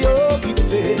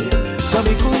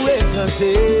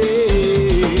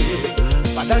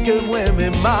 Pendant que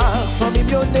moi-même ma famille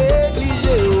m'a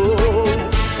négligé,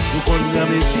 nous connaissons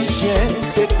mes six chiens,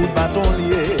 c'est coup de bâton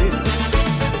lié.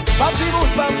 Pas si vous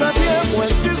pas faire bien, moi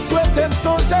je souhaite me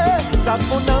songer, ça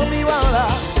mon ami voilà,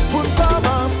 pour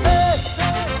commencer.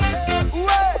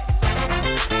 Ouais.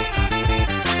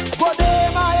 Côté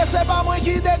maïs, c'est pas moi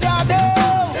qui dégade.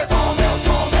 C'est tombé,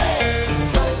 tombé.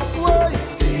 Ouais.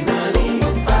 Tinali,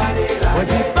 pas de la. Ouais,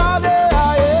 dis pas de la.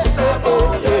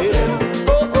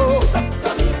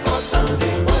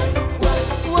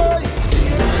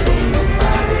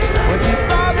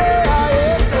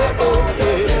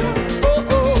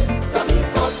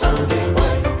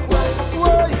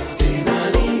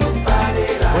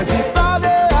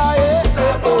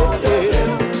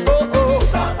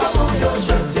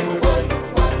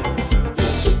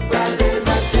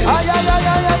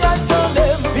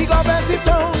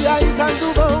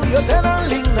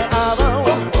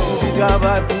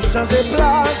 Travail pour changer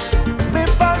place, mais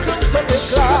pas une seule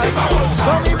classe.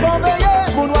 Sans y vont veiller,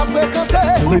 pour nous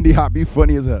fréquenter. Lindy Hop, you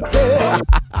funny as hell.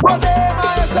 I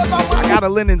got a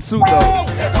linen suit though,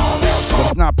 but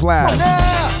it's not plaid.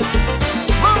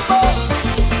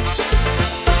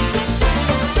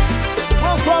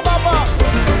 François Baba,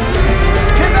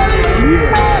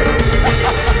 yeah.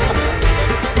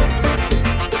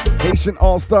 Haitian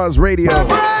All Stars Radio.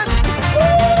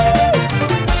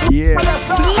 Yeah.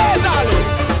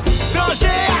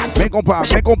 Mais qu'on parle.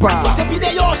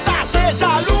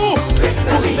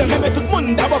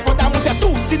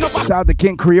 Shout out to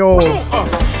King Creole.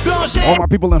 All my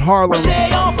people in Harlem.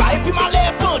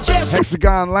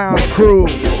 Hexagon Lounge crew.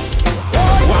 Big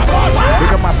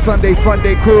up my Sunday Fun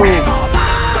Day crew.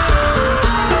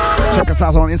 Check us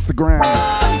out on Instagram.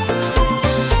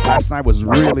 Last night was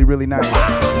really, really nice.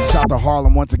 Shout out to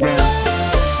Harlem once again.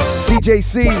 DJ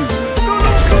C.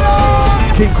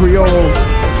 King Creole.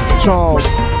 Charles.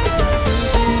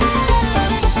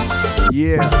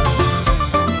 Yeah.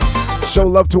 Show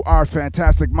love to our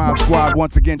fantastic mob squad.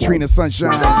 Once again, Trina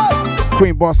Sunshine,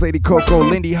 Queen Boss Lady Coco,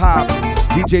 Lindy Hop,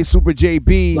 DJ Super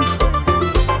JB,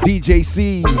 DJ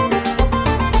C.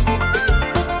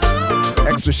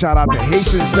 Extra shout out to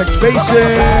Haitian Sexation.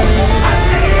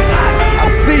 I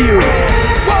see you.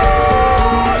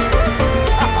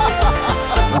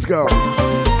 Let's go.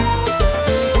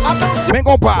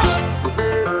 Mengo Pa.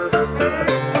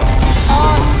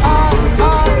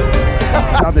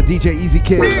 Shout out to DJ Easy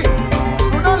Kid.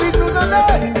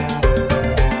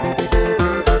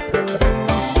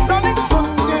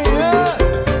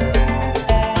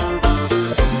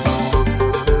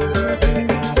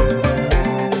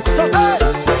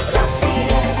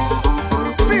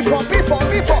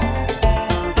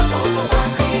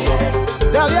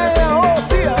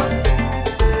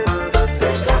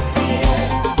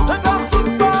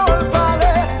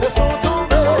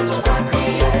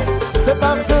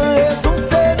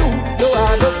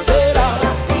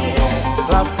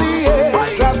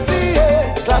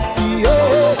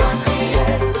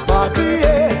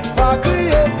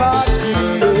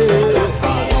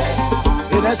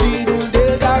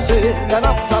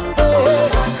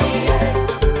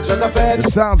 The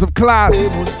sounds of class.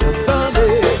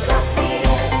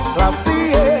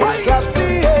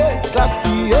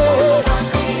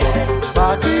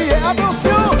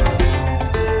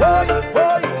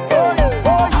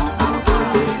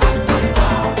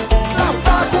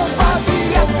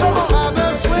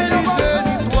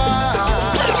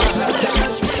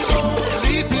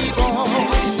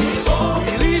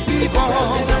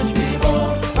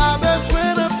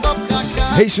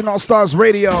 Haitian All Stars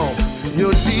Radio.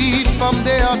 Yo dit femme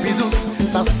de habidous,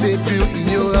 ça c'est pure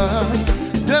ignorance.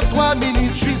 2-3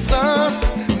 minutes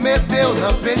jouissance, mettez-vous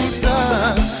dans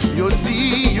pénitence. Yo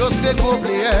dit, yo c'est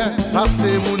complet,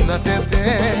 passez moun nan tête.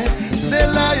 C'est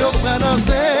là yo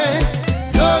prononcé,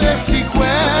 yo récit quoi.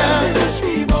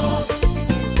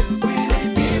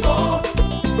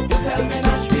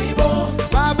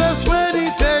 Pas besoin ni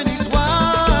territoire.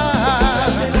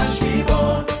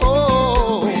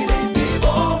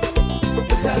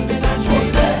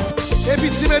 Et puis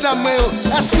si mesdames,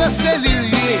 est-ce que c'est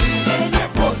lié?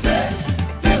 Déposé,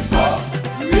 dépôt,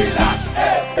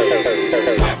 relaxé.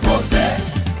 Déposé,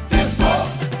 dépôt,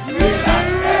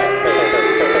 relaxé.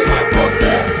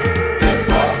 Déposé,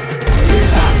 dépôt,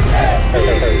 relaxé.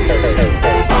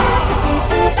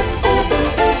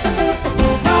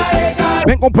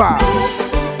 Ben compa.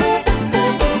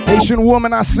 Haitian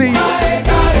woman, I see.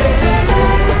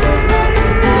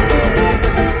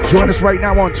 Join us right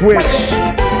now on Twitch.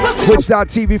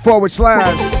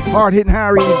 Twitch.tv/Hard Hitting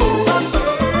Harry.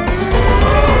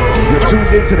 You're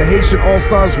tuned into the Haitian All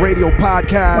Stars Radio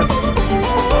podcast.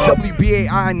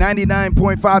 WBAI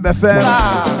 99.5 FM.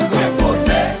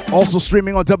 Also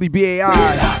streaming on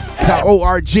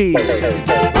WBAI.org.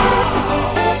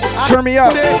 Turn me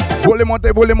up. Vole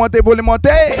monte, vole monte, vole monte.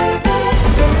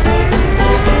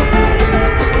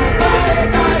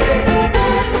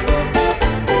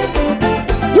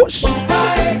 Whoosh.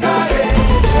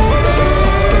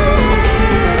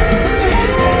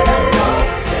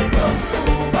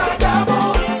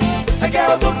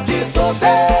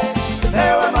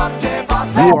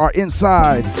 You are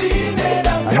inside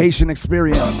a Haitian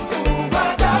experience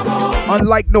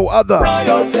unlike no other.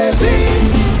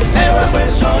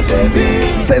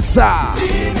 C'est ça.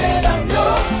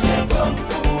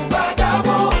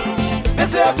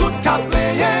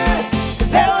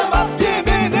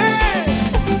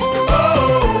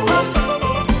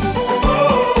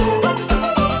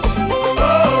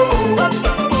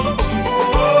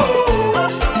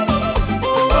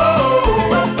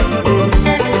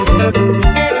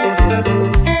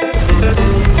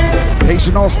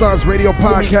 Haitian All Stars Radio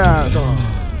podcast.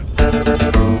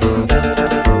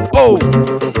 Oh.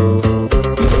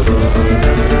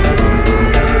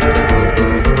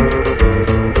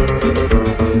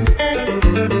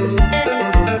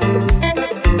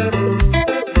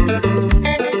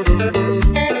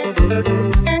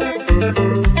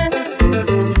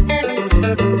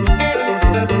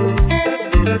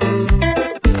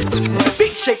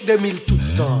 Big Shake 2000 tout le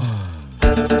temps.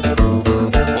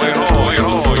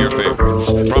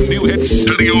 From new hits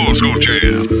to the old school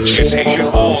jam, it's Haitian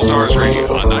All Stars Radio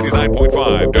on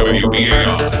 99.5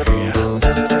 WBAI.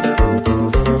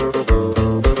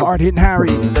 Hard Hitting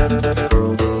Harry.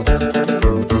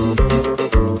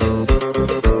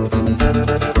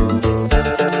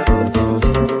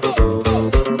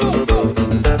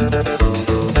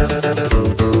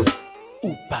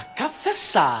 Ou pas qu'à faire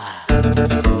ça.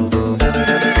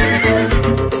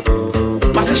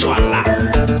 Pas ce soir là.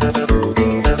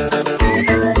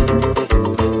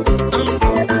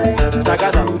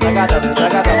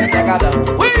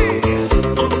 Oui.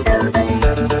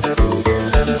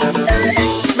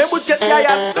 Mais bout de tête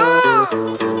yaya.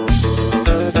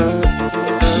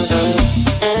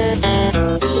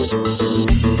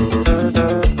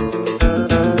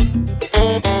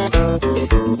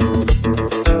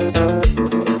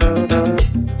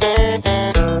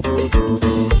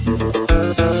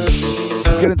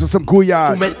 Let's get into some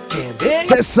couillard.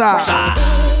 C'est ça.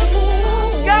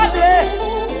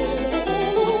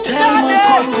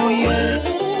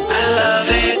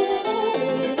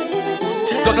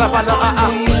 Donc la panne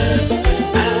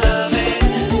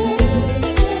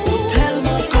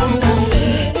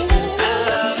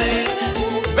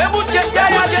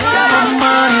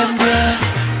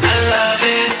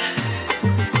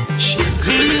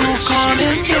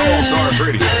All Stars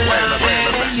Radio,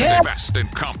 playing the best in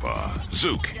compa,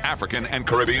 zouk, African and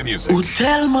Caribbean music. Ou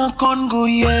tellement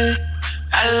congouillé,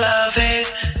 I love it.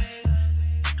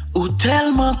 Ou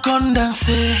tellement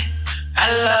condensé, I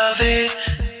love it.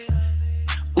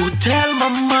 Ou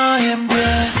tellement m'aime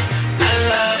bien, I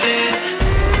love it.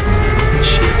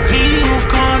 Chérie, ou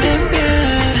qu'on aime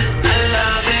bien, I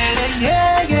love it.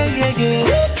 Yeah, yeah,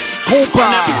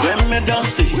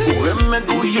 danser, ou aime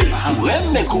gouiller, ou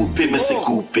aime couper, mais c'est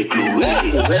couper cloué.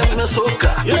 Ou aime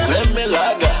soca, ou aime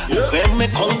laga, ou aime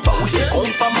compa, oui c'est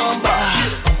compa mamba.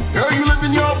 Girl, you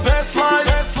living your best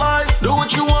life, do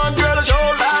what you want, girl, it's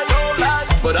your life.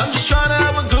 But I'm just trying to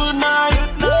have a good night.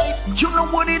 You know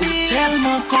what it is.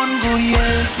 Tellement qu'on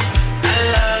gouiller, I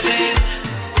love it.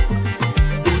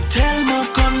 Ou tellement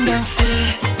qu'on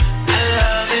danser, I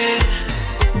love it.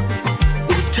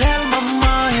 Ou tellement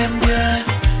moi aime bien,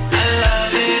 I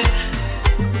love it.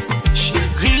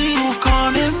 Chérie, ou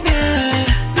qu'on aime bien,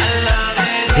 I love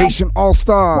it. Haitian All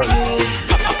Stars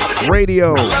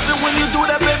Radio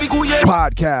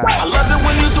Podcast. I love it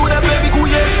when you do that, baby.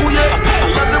 Gouye, gouye. I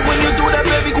love it when you do that,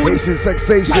 baby. Gouye. Haitian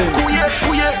Sexation. Gouye,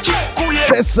 gouye, gouye.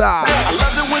 C'est ça. I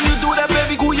love it when you do that,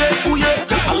 baby. Gouye, gouye.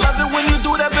 I love it when you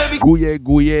do that, baby. Gouye,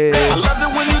 gouye. I love it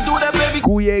when you do that, baby.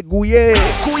 Gouye, gouye.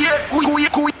 Gouye, gouye,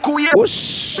 gouye, gouye.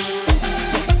 Whoosh.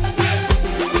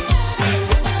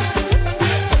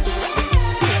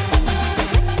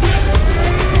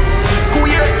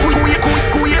 Gouye, gouye, gouye,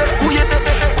 gouye, gouye.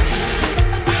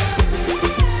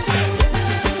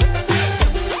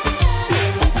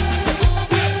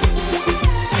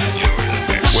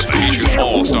 With the Haitian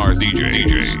All Stars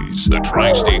DJs, the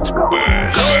Tri-State's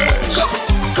best.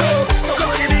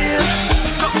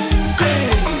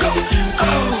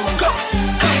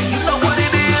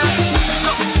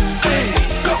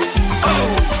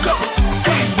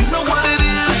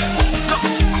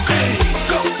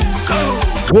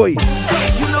 Oui,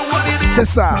 c'est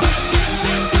ça.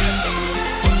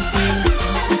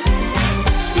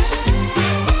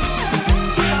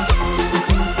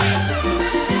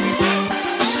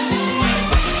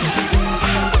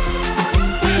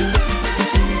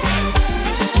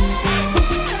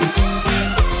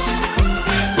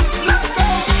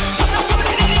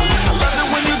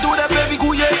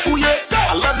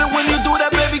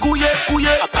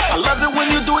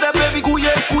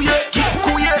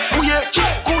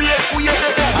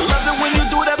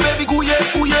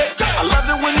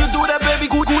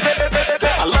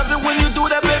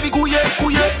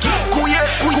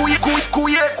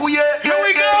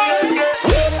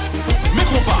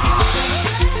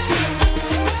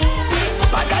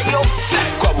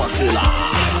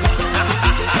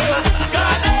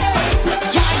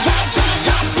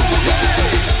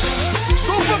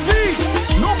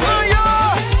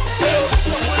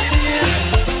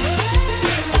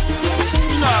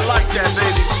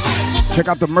 Check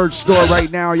out the merch store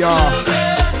right now, y'all.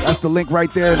 That's the link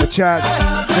right there in the chat.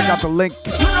 Check out the link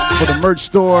for the merch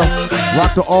store.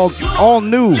 Rock the all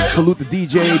new Salute the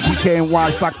DJ,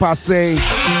 DKNY, Sock Passe,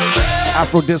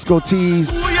 Afro Disco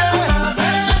Tees,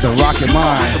 the Rocket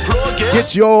Mind.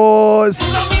 Get yours.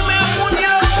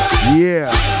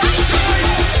 Yeah.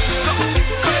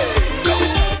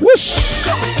 Whoosh.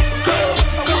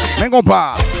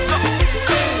 Mengompa.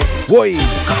 Boy.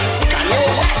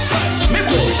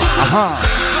 Uh-huh.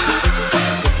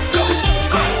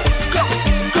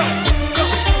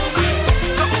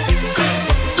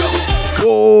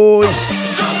 Boy.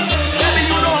 Baby,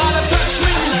 you know how to touch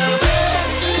me.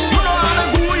 You know how to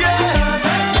go, yeah.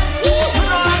 You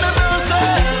know how to dance.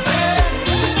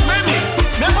 Baby,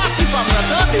 me party pa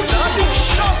me dance.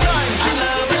 Showtime. I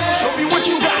love it. Show me what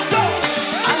you got.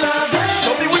 I love it.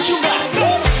 Show me what you got.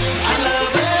 I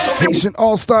love it. Haitian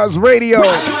All Stars Radio.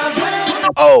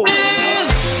 Oh.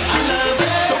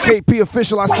 KP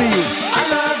official, I see you. I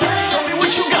love it. Show me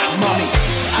what you got, mommy.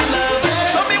 I love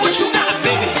it. Show me what you got,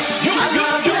 baby. You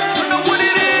know what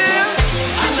it is.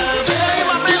 I love it. Show me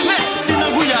my best in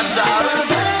the Guyana.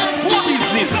 What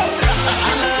business?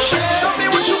 Show me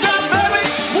what you got, baby.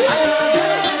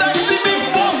 Sexy beef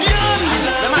bon viande.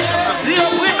 Dis au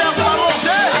prix vers sa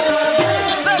montée.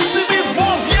 Sexy beef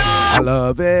bon viande. I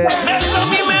love it. Mes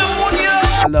amis, mes mounions.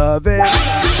 I love it.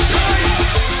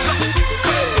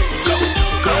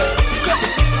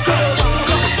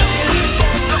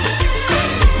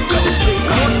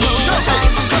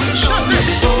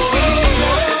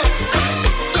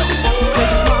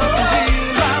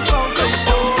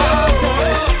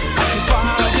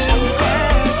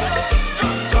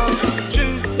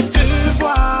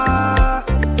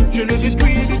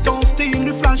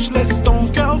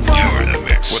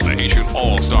 With the Haitian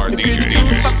All Stars DJs,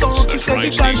 the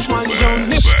Tri-State's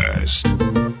best.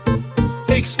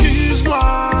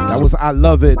 That was I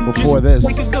Love It before this.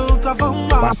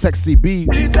 By Sexy B.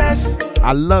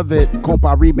 I Love It,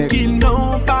 Compa Remix.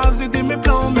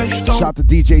 Shout to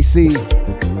DJ C.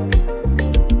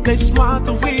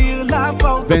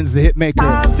 Benz the Hitmaker.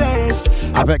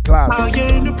 Avec classe.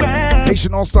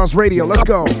 Haitian All Stars Radio, let's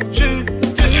go.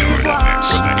 You're in the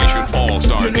mix with the Haitian All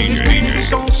Stars DJs,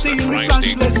 the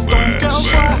Tri-State's best.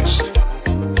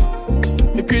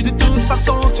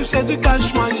 tu sais du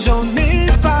cash, moi j'en ai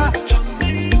pas.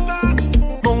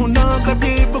 Mon encre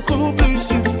est beaucoup plus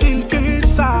subtil que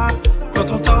ça. Prends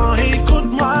ton temps,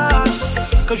 écoute-moi.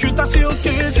 Que je t'assure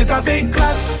que c'est avec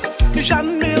classe que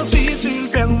j'admire si tu le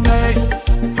permets.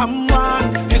 À moi,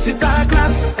 et c'est ta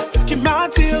classe qui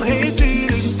m'attire et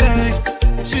tu le sais.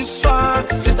 Ce soir,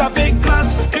 c'est avec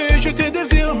classe que je te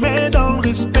désire, mais dans le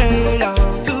respect.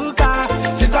 En tout cas,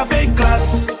 c'est avec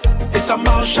classe et ça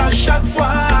marche à chaque fois.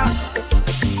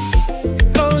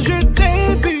 Quand je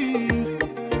t'ai vu,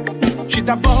 j'ai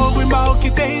d'abord remarqué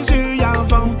tes yeux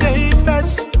avant tes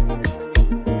fesses.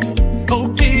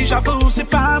 Ok, j'avoue, c'est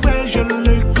pas vrai, je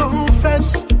le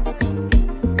confesse.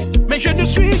 Mais je ne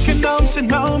suis qu'un homme, c'est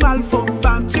normal, faut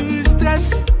pas que tu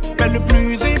stresses. Mais le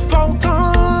plus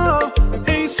important,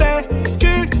 et c'est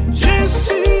que je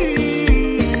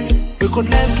suis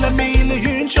reconnaître la mille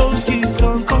et une choses qui te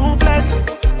rendent complète.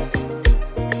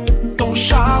 Ton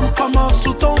charme commence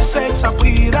sous ton sexe, a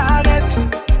pris la lettre.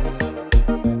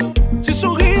 Tu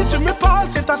souris, tu me parles,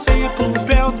 c'est assez pour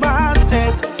perdre ma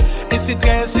tête. Et c'est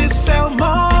très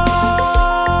sincèrement.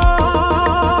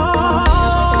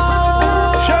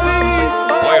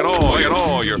 Play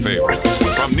all your favorites.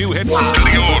 From new hits to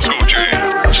the old school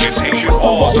jams. It's Haitian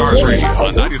All Stars Radio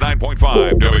on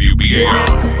 99.5 WBAI.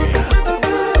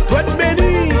 Play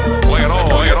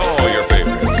all your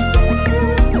favorites.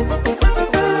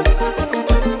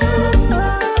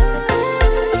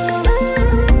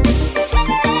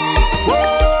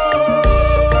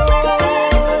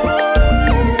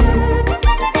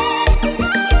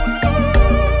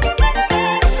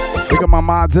 Pick up my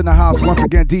mods in the house once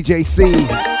again. DJ C,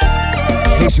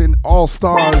 Haitian All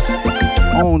Stars,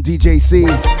 own DJ C.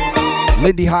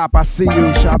 Lindy Hop, I see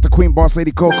you. Shout out to Queen Boss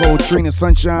Lady Coco, Trina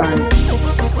Sunshine,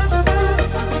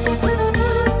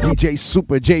 DJ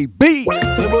Super JB.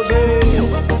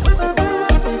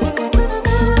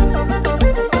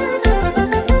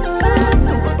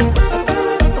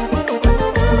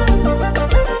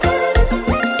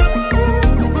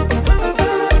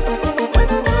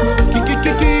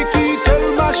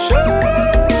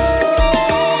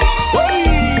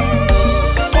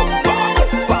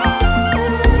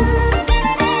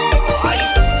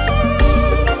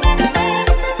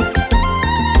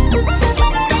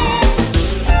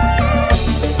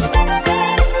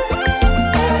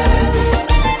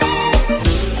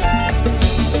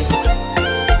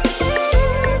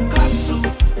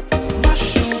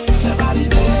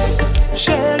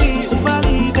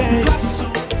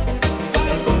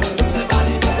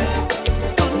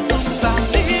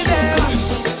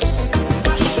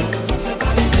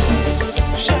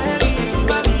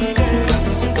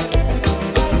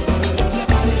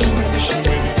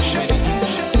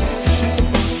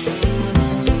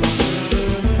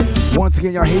 Once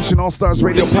again, your Haitian All Stars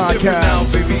Radio podcast. Now,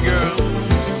 baby girl.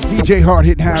 DJ Hard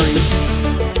Hitting Harry.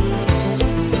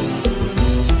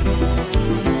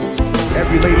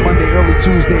 Every late Monday, early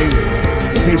Tuesday,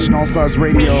 it's Haitian All Stars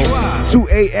Radio, 2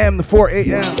 a.m. to 4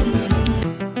 a.m.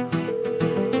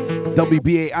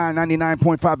 WBAI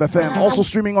 99.5 FM. Also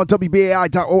streaming on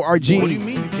WBAI.org. What do you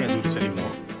mean you can't do this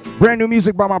anymore? Brand new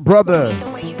music by my brother,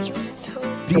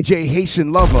 DJ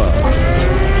Haitian Lover.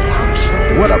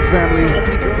 What up, family?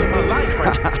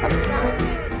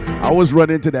 I always run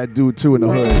into that dude too in the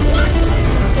hood.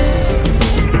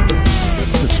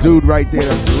 It's a dude right there,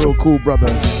 a real cool brother.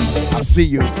 I see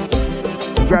you.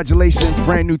 Congratulations,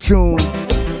 brand new tune.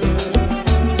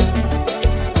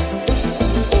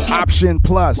 Option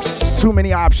plus, too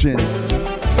many options.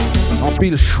 On be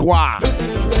the schwa.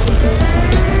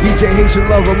 DJ Haitian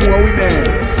Lover, moi oui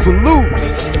man. Salute.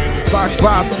 Sac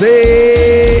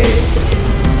passé.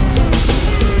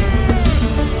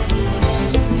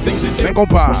 Vem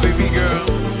comprar. Baby girl.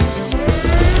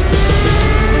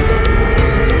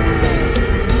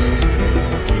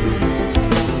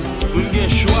 M'gen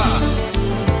choix.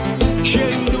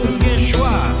 Chérie, m'gen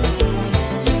choix.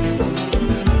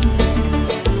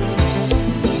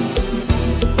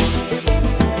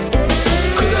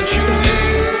 Could I choose A?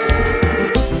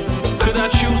 Could I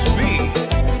choose B?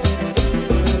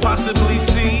 Possibly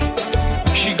C?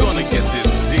 She gonna get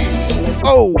this D.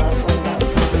 Oh!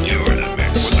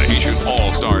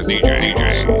 All Stars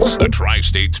DJs, the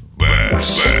Tri-State's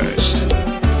best.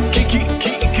 Kiki,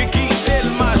 tel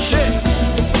marché.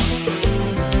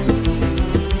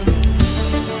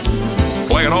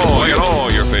 Play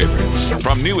all your favorites.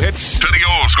 From new hits to the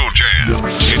old school jam.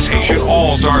 It's Haitian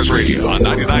All Stars Radio on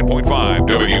 99.5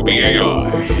 WBAI.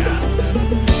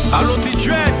 Allô,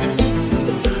 T-Dread.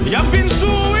 Y'a vin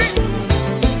souri.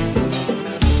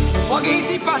 Faut que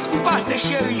ici passe pour passer,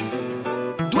 chérie.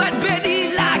 Doit être béni,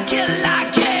 laquelle.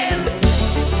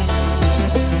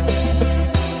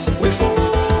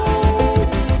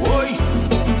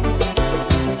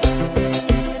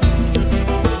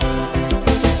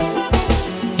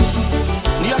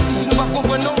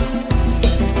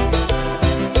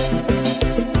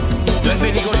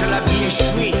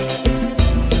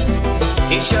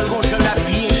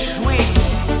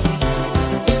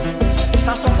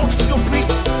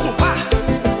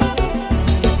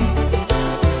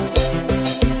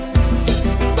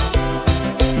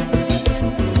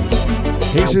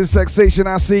 Sensation, Sexation,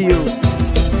 I see you.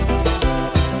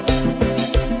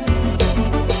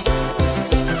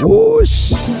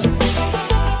 Whoosh.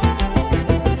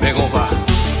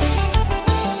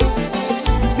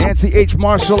 Nancy H.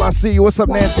 Marshall, I see you. What's up,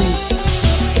 Nancy?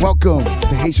 Welcome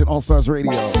to Haitian All Stars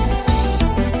Radio.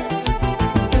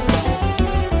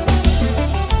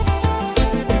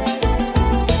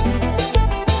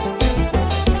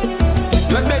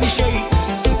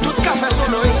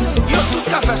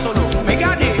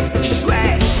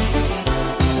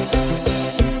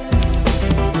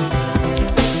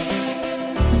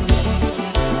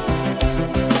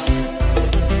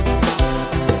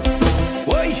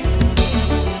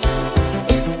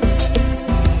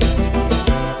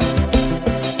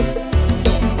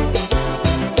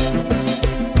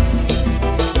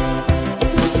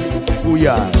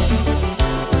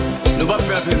 Nous pas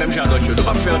faire le même genre d'autre chose, nous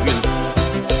pas faire le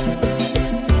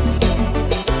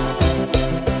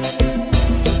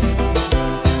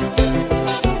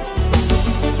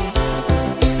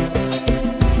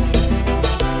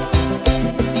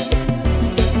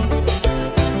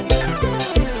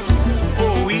oh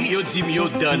oui, yo dit yo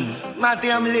donne.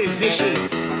 Matin me lever chez.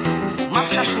 M'a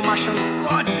chercher machin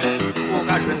code pour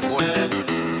ga joindre code.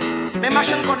 Mais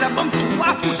machin code la bombe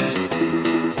 3 pour 10.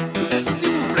 S'il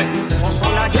vous plaît, son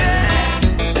la guerre.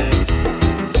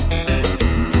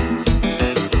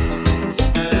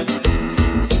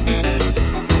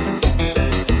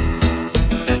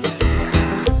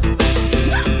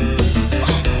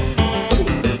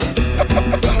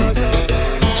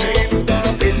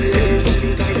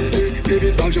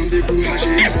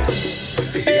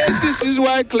 This is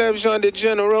Wyclef Jean the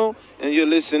General, and you're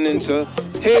listening to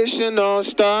Haitian All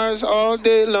Stars all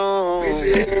day long.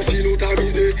 Si nous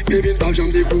t'amuser, baby, pas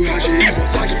jamais découragé.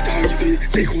 Ça qui t'arrive,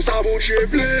 c'est qu'on ça mon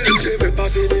chevelu. Je veux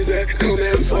passer misère, quand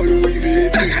même faut nous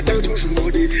arriver. Attends toujours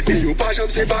demandé, mais yo pas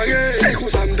jamais séparé. C'est qu'on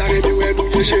ça m'darrête, mais ouais,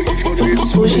 nous chérie, faudrait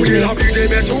souffrir. La pluie des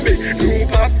mers tombées, nous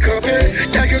pas camper.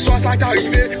 Quel que soit ça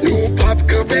t'arrive, nous pas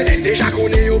camper. Déjà qu'on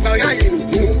est au bagaille,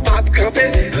 nous pas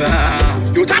camper.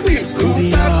 Yo t'as pris, nous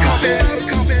pas camper.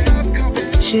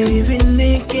 Chérie,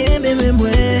 venez, qu'aimez moi,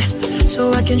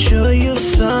 so I can show you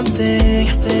something.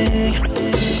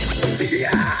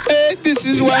 Hey, this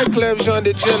is Wyclef Jean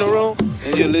the General,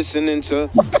 and you're listening to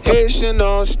Haitian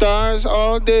All Stars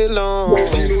all day long.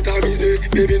 Si nous t'amuser,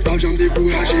 baby, pas jamais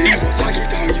découragé. Ça qui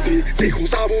t'arrive, c'est qu'on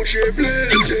ça mon chevelu.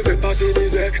 Je veux passer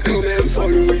misère, quand même faut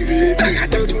nous arriver.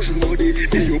 Attends toujours demandé,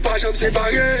 mais yo pas jamais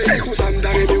séparé. C'est qu'on ça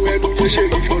m'darrête, mais ouais, nous chérie,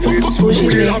 faudrait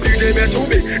souffrir. La pluie des mers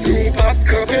tombées, nous pas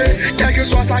camper. Quel que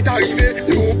soit ça t'arrive,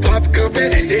 nous pas camper.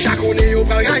 Déjà qu'on est au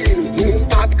bagaille, nous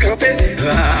pas camper.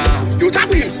 Yo t'as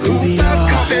pris, nous pas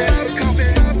camper.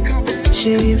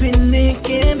 Chérie, venez,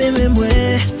 qu'aimez moi,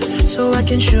 so I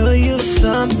can show you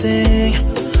something.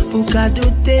 Pour qu'à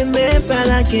douter, mais pas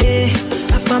la guerre.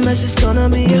 I promise it's gonna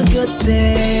be a good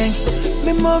thing.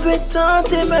 Mes mauvais temps,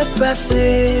 t'es me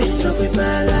passé. T'en fais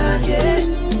pas la guerre.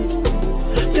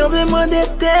 T'en fais moins de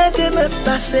tête, t'es me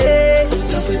passé.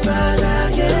 T'en fais pas la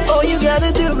guerre. All you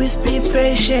gotta do is be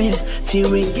patient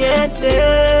till we get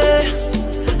there.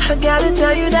 I gotta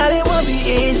tell you that it won't be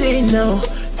easy, no,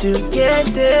 to get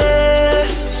there.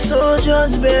 So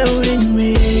just bear with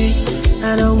me.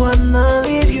 I don't wanna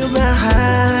leave you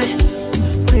behind.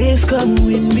 Please come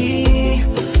with me.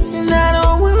 And I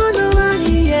don't want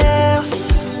nobody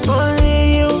else.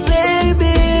 Only you,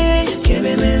 baby.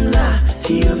 Qu'aime là,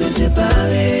 si on veut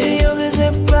séparer. Si on veut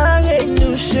séparer,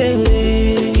 nous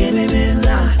chérie. Qu'aime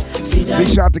là, si Big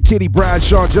shout out to Kitty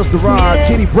Bradshaw, just arrived.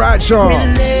 Kitty Bradshaw.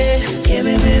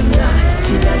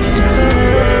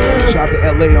 Shout out to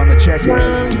LA on the check-in.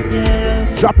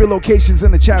 Drop your locations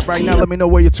in the chat right now. Let me know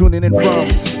where you're tuning in from.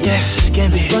 Yes,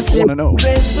 can be. I wanna know.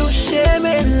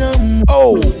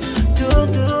 Oh.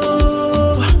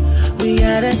 We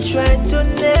gotta try to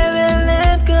never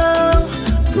let go.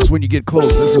 This is when you get close.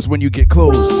 This is when you get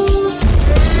close.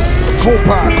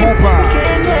 Compa, compa.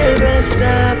 Can never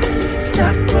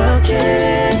stop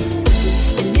walking.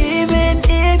 And even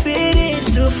if it is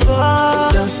too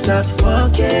far, don't stop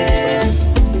walking.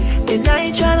 And I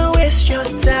ain't tryna waste your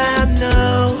time,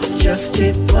 no. Just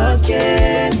keep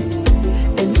walking.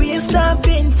 And we ain't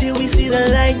stopping till we see the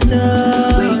light, no.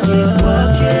 We keep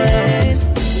walking.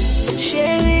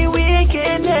 Sherry, we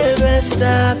can never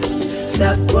stop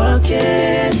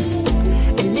walking.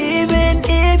 And even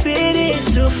if it is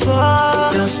too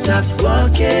far, don't stop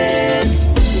walking.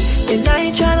 And I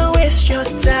ain't tryna waste your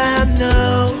time,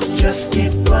 no. Just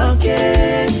keep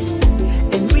walking.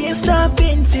 And we ain't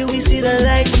stopping till we see the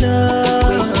light, no.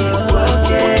 We keep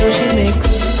walking. She makes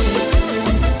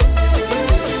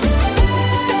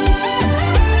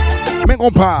Me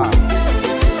compa.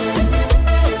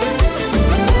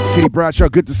 Kitty Bradshaw,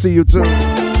 good to see you too.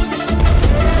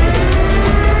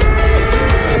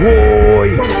 Boy.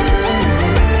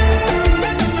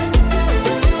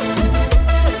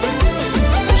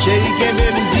 Chérie qui aime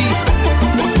dit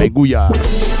Megouya.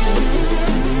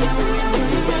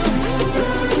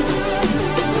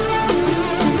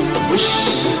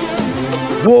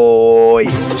 Boy.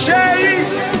 Chérie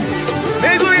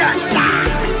Megouya.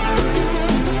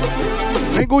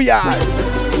 Megouya.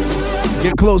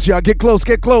 Get close, y'all. Get close,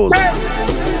 get close.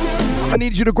 I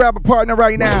need you to grab a partner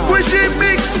right now. Push it,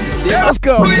 mix. Yeah, let's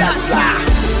go.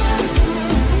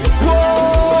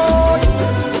 Whoa.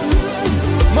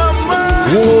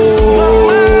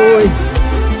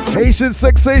 Haitian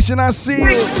sensation, I see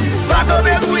you.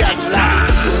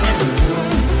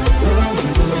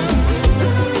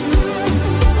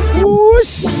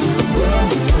 Whoosh.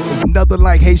 Nothing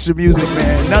like Haitian music,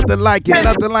 man. Nothing like it.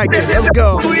 Nothing like it. Let's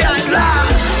go.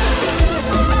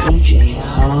 DJ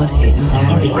Hard Hitting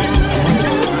Harry.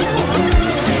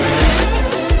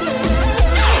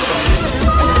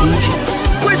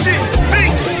 Push it,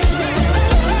 mix.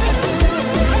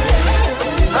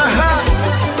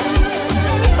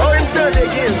 Oh, him done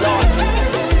again, Lord.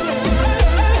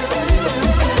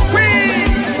 Oui.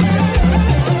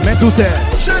 Mets sous terre.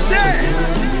 Chantez.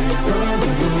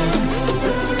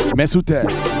 Mets sous terre.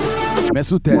 Mets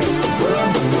sous terre.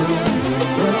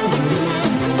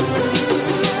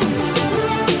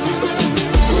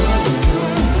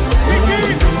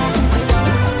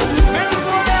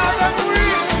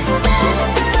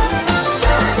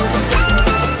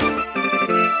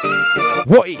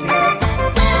 Woi.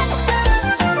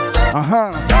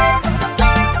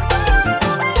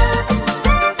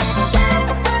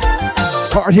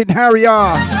 Hard hitting Harry,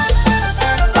 I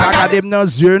got them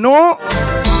nuts, you know.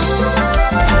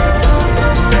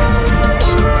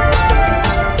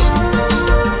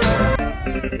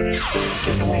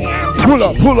 Pull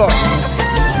up, pull up.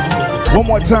 One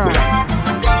more time.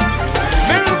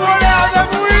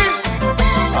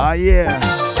 Ah, yeah.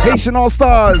 Haitian All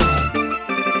Stars.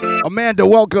 Amanda,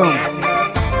 welcome.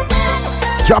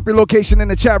 Drop your location in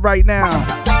the chat right now.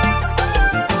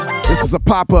 This is a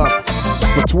pop-up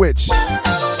for Twitch.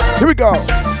 Here we go.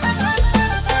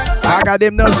 I got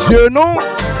them nuts, you know.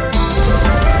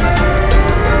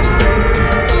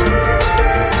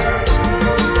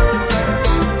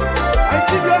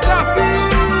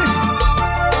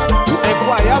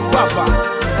 Incroyable, papa.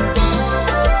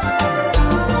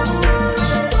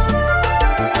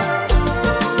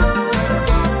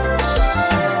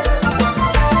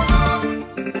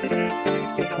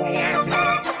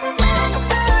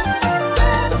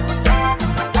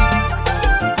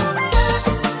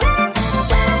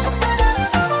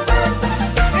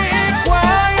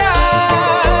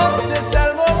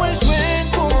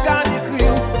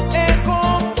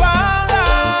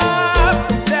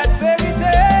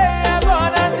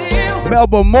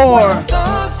 Melba Moore.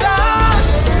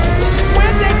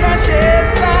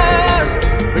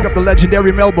 Pick up the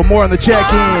legendary Melba Moore on the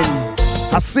check-in.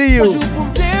 I see you.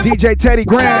 DJ Teddy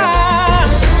Graham.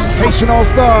 Haitian All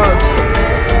Stars.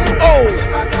 Oh!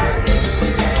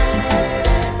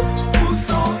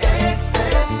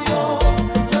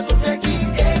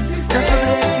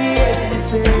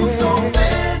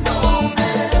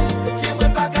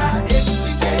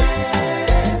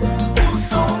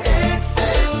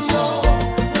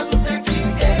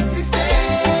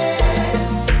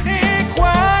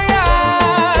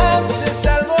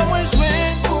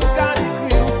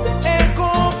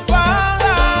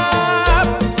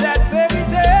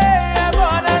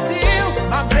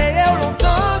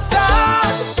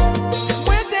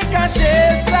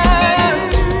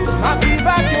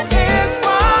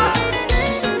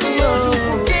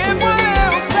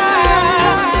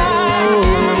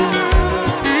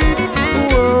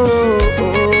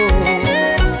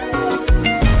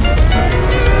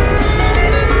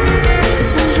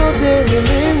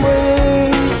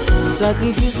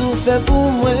 Sacrifice ou fait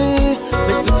pour moi, mais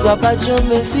tout ça pas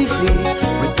jamais sifflé.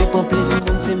 Mais t'es pas plaisir,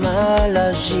 mon t'es mal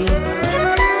agi.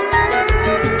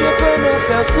 T'es pas nous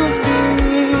faire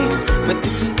souffrir, mais tu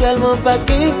suis tellement pas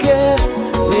quelqu'un.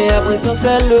 Mais après ça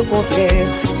c'est le contraire,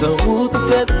 sans vous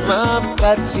peut-être ma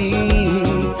partie.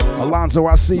 Alonzo,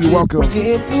 I see you. Welcome.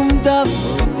 DJ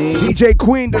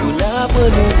Queendom.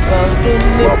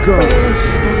 Welcome.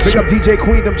 Pick up DJ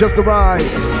Queendom, just arrived.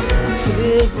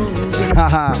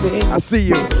 Haha, I see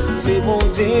you. C'est bon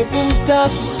Dieu pour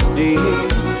m'tapper.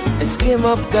 Est-ce que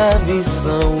m'a pas vivre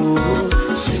sans vous?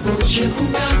 C'est bon Dieu pour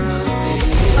m'amener.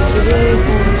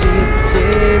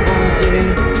 C'est bon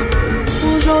Dieu.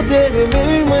 Aujourd'hui de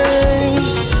mes mains,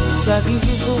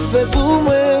 sacrifice qu'on fait pour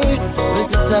moi, mais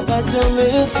tout ça pas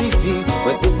jamais rien suffit.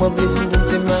 Moi tout mon plaisir nous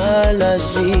t'es mal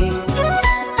agi.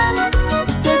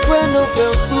 T'es quoi nous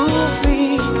faire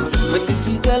souffrir. Mais t'es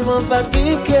si tellement pas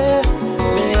de cœur.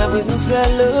 Mais à présent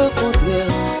c'est le contraire.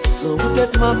 Sans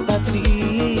peut-être ma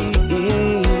partie.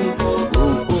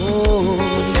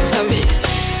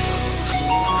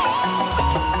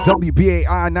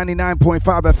 WBAI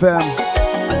 99.5 FM,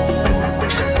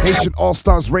 Haitian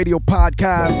All-Stars Radio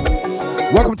Podcast.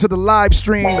 Welcome to the live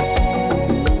stream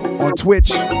on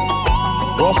Twitch.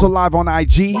 We're also live on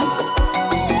IG.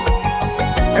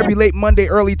 Every late Monday,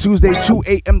 early Tuesday, 2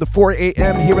 a.m. to 4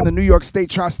 a.m. here in the New York State,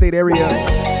 Tri-State area.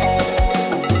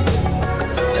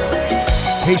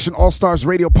 Haitian All-Stars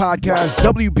Radio Podcast,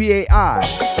 WBAI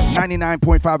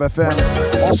 99.5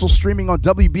 FM. Also streaming on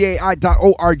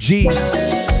WBAI.org.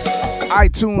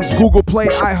 iTunes, Google Play,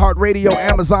 iHeartRadio,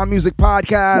 Amazon Music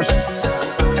Podcast,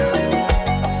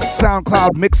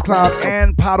 SoundCloud, Mixcloud,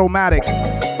 and Podomatic.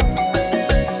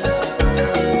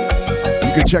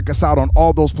 You can check us out on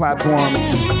all those platforms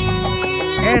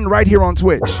and right here on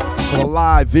Twitch for the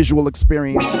live visual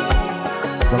experience,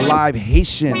 the live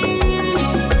Haitian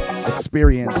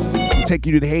experience. We take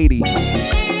you to Haiti.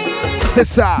 C'est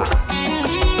ça.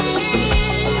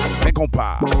 Mes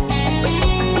compas.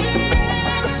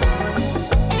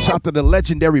 Shout out to the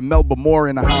legendary Melba Moore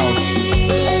in the house.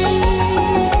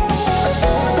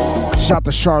 Shout out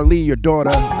to Charlie, your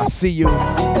daughter. I see you.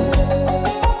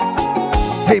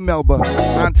 Hey Melba,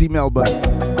 Auntie Melba.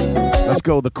 Let's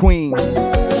go, the Queen.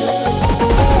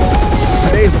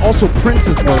 Today is also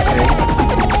Prince's birthday.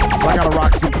 So I gotta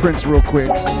rock some Prince real quick.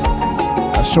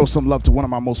 I show some love to one of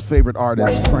my most favorite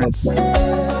artists, Prince.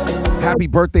 Happy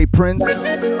birthday, Prince.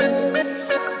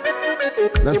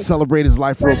 Let's celebrate his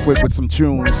life real quick with some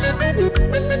tunes.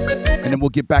 And then we'll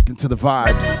get back into the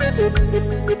vibes.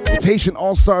 It's Haitian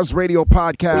All-Stars Radio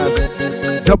Podcast,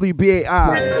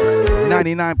 WBAI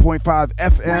 99.5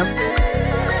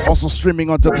 FM. Also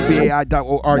streaming on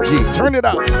WBAI.org. Turn it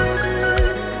up.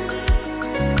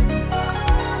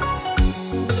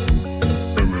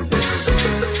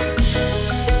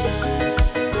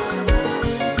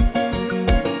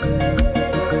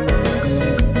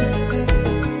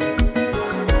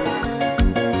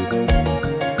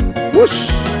 Whoosh.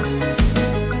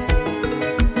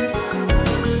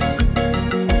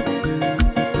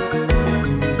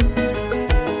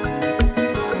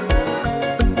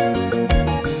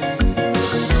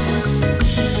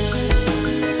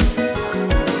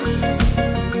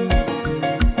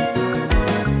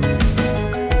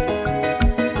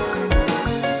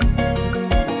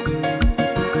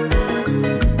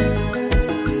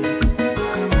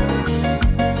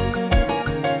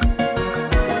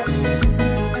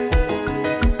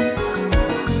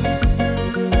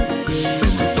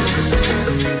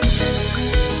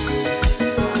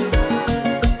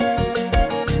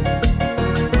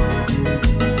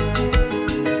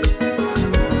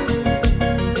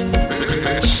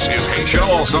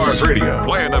 All-Stars Radio,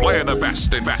 playing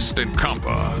the best in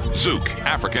compa, Zouk,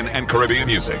 African, and Caribbean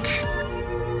music.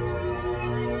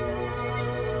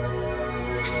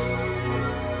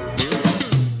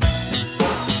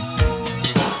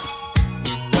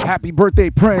 Happy birthday,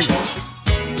 Prince.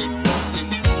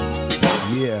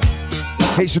 Yeah.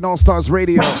 Haitian All-Stars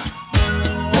Radio.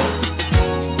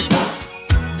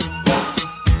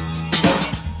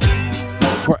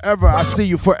 Forever, I see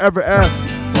you forever, F.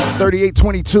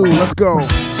 3822, let's go.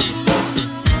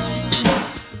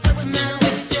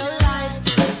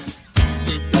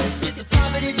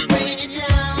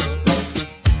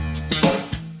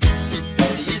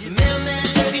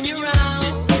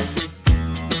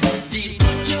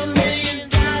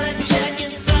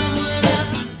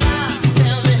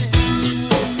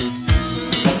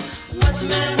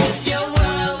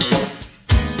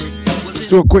 Let's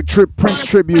do a quick Prince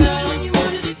tribute.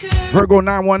 Virgo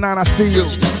 919, I see you.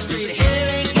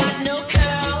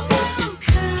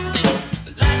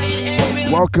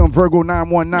 Welcome, Virgo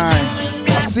 919.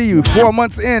 I see you. 4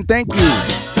 months in. Thank you.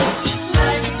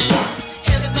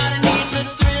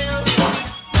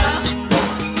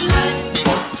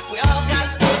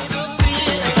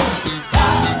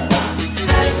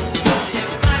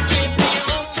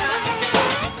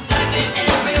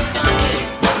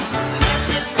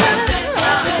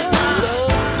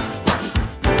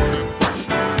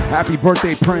 Happy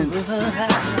birthday, Prince.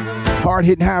 Hard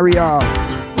hitting Harry off.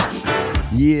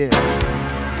 Yeah.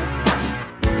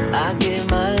 I give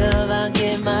my love, I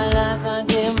give my life, I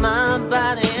give my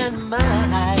body and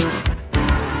mind.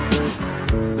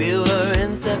 We were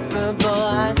inseparable,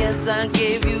 I guess I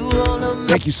gave you all of my.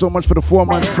 Thank you so much for the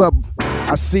 4-month sub.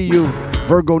 I see you,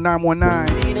 Virgo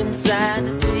 919.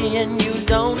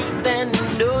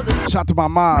 Shout out to my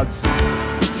mods.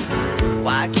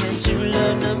 Why can't you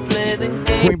learn to play the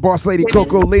game? Queen Boss Lady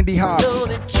Coco, Lindy Hop,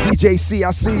 DJ C,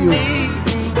 I see you.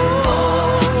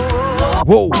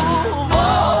 Whoa.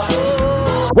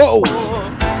 Whoa.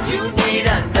 You need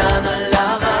another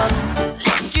lover,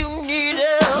 like you need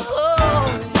a hole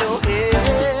in your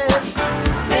head.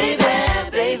 Baby,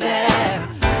 baby,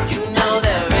 you know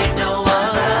there ain't no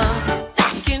other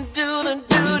that can do the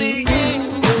duty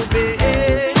in your bed.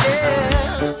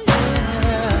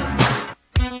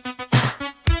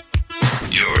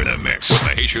 You're in the mix. The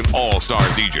Haitian All-Star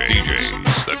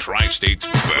DJs. The Tri-State's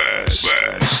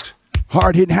best.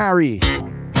 Hard Hit Harry.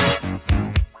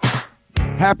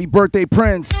 Happy birthday,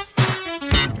 Prince.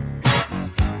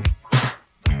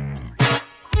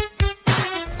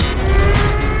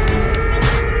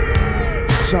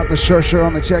 Shout out to Shersher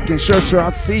on the check-in. Shersher,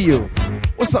 I see you.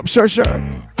 What's up,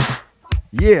 Shersher?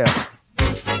 Yeah.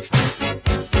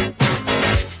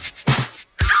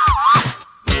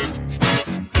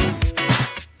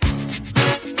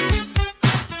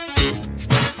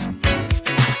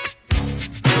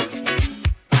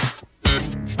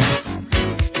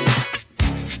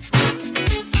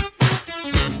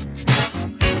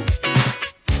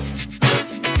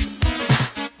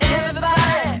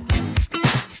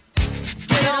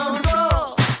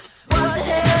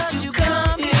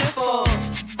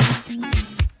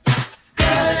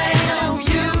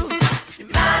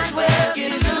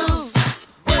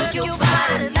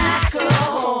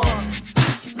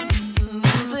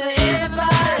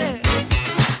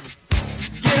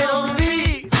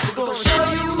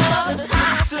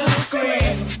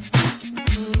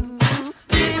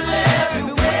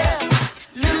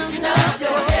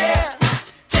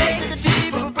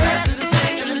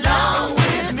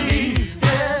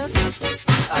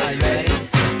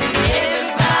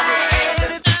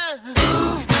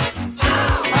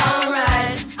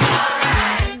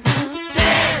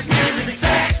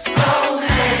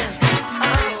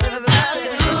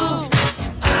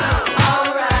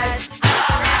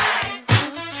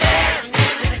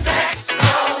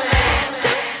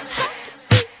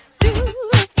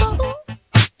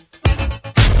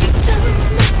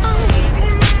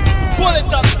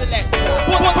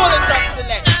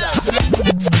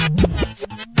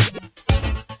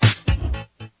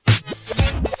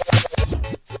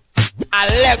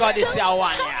 Lego this year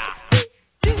one, yeah.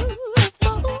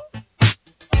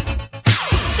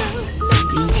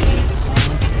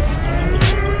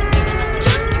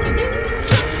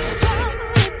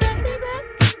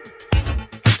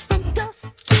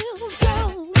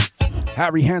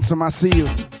 Harry Handsome, I see you.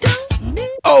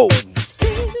 Oh!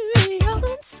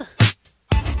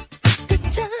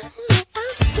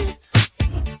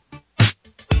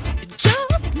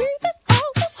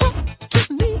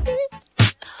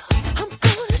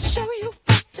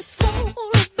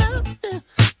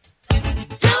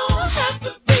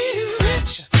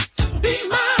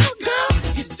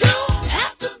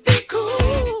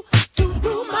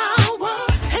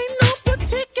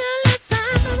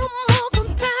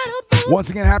 Once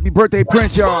again, happy birthday,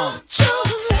 Prince, y'all.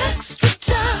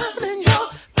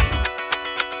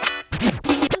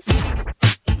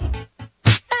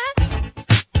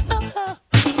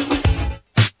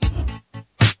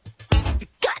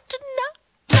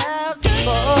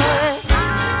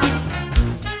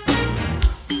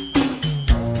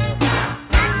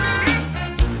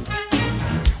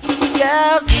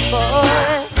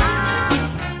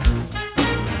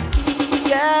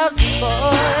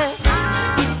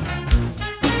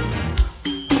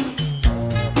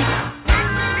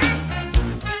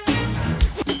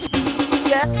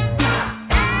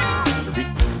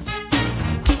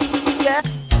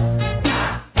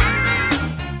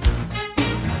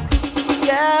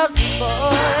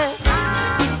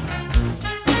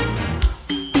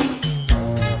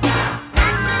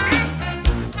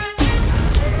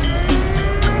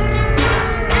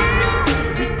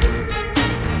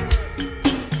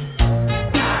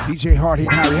 DJ Hard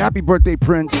Hit Harry, happy birthday,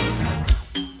 Prince.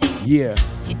 Yeah.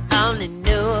 He only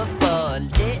knew her for a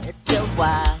little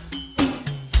while,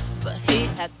 but he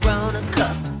had grown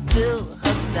accustomed to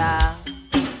her style.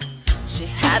 She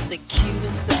had the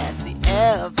cutest ass he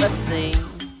ever seen.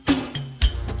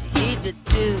 He did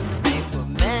too, they were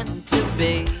meant to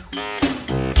be.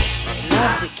 They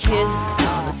loved to kiss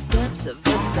on the steps of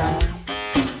Versailles.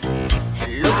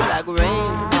 It looked like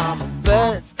rain on a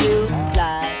birds do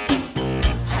fly.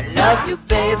 I love you,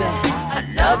 baby, I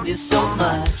love you so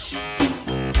much.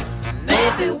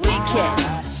 Maybe we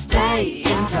can stay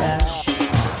in touch.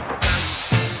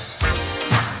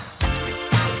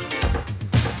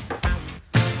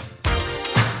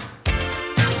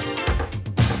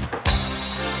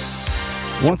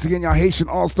 Once again, y'all, Haitian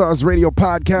All-Stars Radio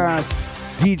Podcast.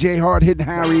 DJ Hard Hitting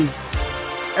Harry.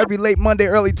 Every late Monday,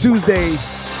 early Tuesday.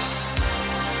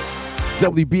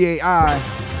 WBAI.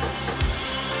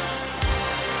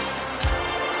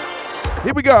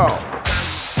 Here we go.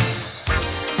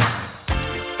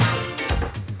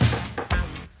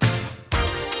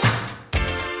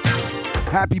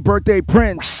 Happy birthday,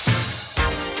 Prince.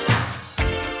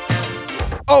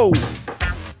 Oh.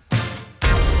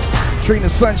 Trina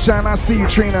Sunshine, I see you,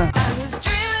 Trina.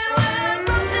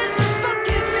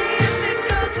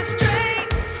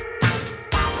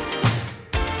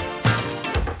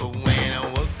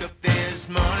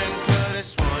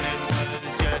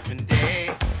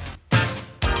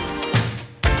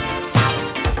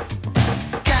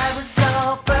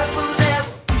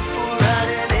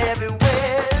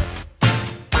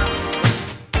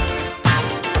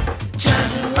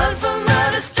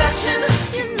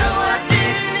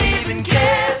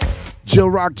 Jill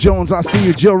Rock Jones, I see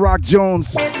you, Jill Rock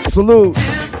Jones. Salute.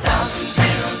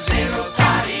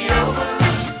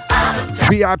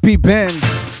 VIP Ben.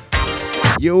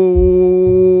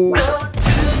 Yo.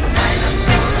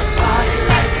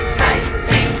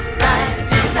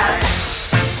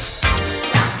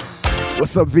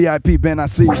 What's up, VIP Ben? I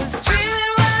see you.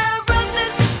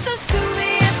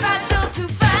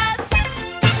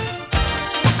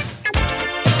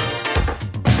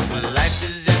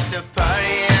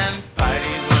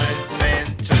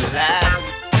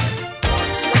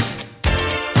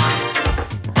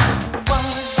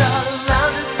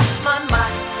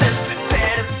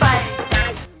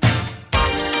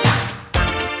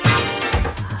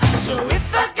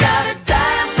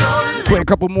 A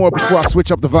couple more before I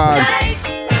switch up the vibe.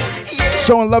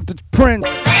 Showing love to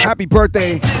Prince. Happy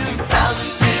birthday.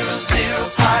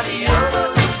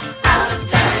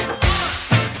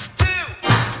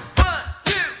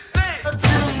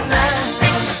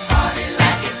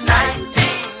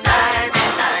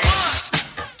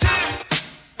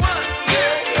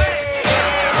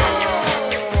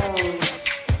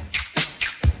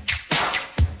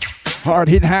 Hard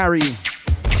Hitting Harry.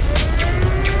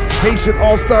 Haitian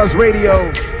All-Stars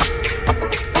Radio,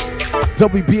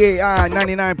 WBAI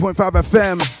 99.5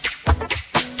 FM,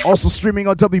 also streaming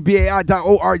on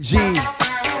WBAI.org.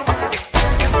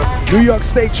 New York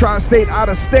State, Tri-State, out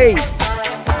of state.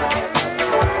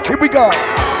 Here we go.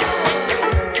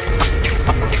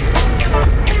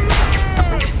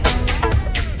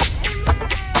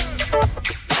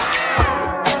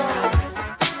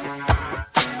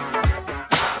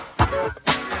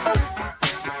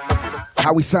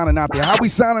 How we sounding out there? How we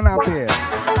sounding out there?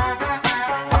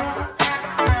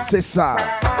 C'est ça.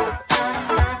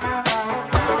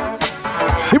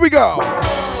 Here we go.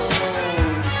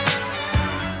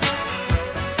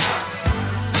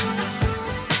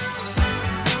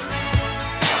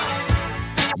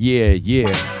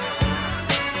 Yeah.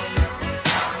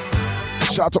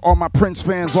 Shout out to all my Prince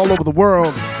fans all over the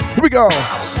world. Here we go.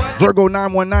 Virgo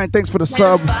 919, thanks for the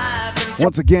sub.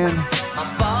 Once again.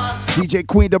 DJ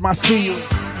Queendom, I see you.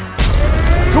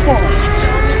 Come on.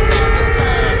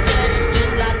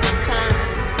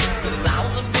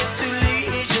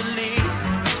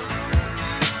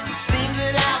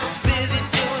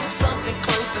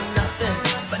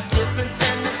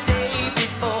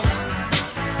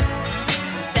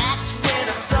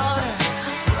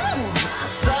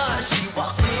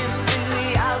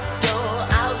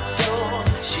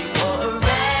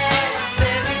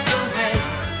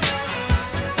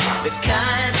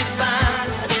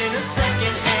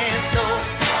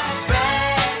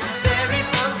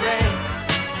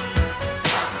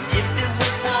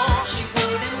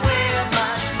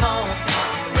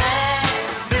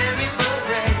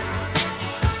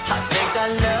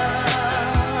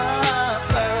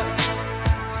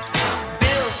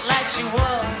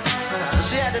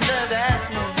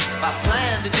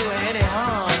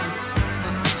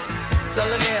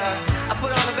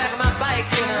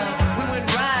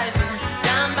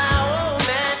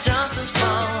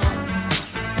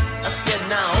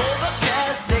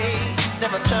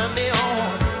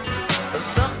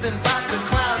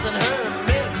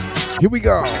 Here we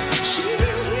go.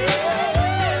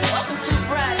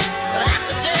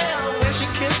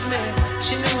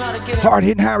 Hard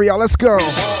Hitting Harry, y'all. Let's go. Big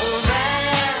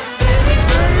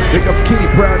up Kitty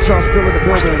Bradshaw, still in the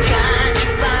building.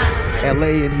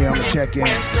 LA in here, I'm gonna check in.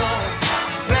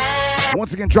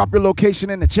 Once again, drop your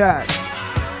location in the chat.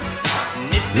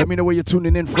 Let me know where you're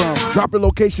tuning in from. Drop your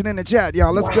location in the chat,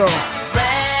 y'all. Let's go.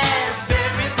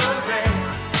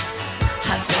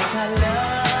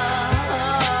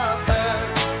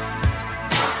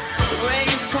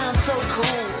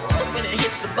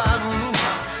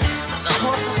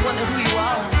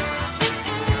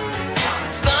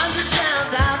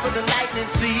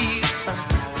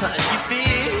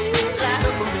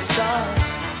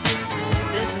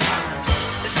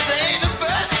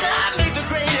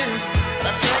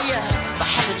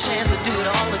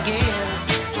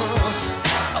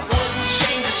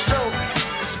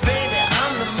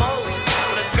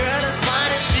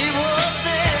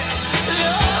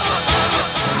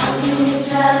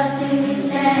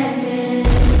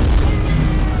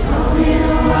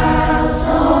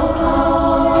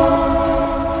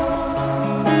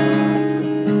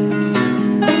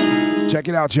 Check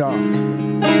it out, y'all.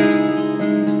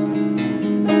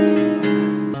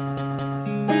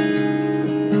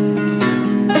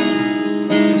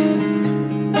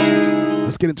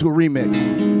 Let's get into a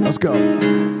remix. Let's go.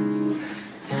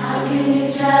 How can you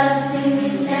just leave me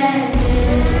standing?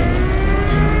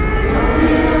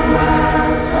 Lonely in a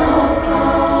world so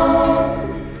cold.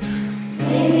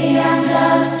 Maybe I'm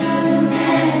just too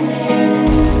demanding.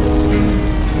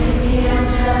 Maybe I'm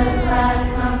just like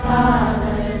my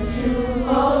father, too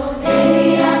old.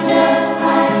 Maybe I'm just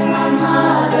like my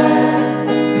mother.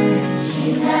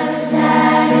 She's never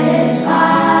satisfied.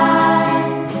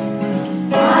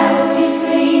 Why do we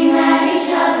scream at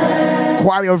each other?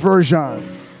 Choir version.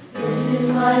 This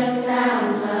is what it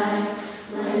sounds like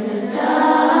when the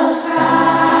doves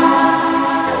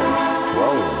cry.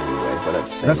 Grow anyway, but at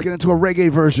the same Let's get into a reggae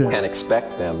version. Can't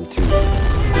expect them to know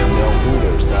who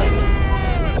they're signing.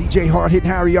 DJ Hard Hitting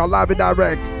Harry, y'all live and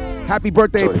direct. Happy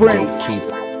birthday, Sort of Prince.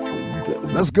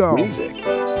 gatekeep Let's go. music.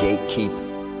 Gatekeep.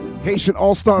 Haitian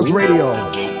All Stars Music. Radio.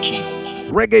 Gatekeep.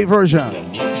 Reggae version.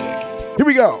 Here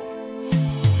we go.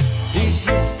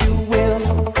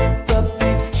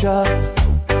 Picture of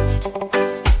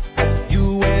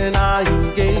you and I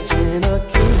engage in a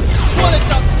kiss.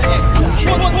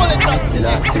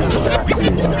 Not to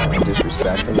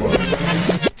disrespect them.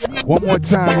 One more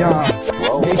time, y'all.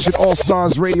 Haitian All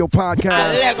Stars Radio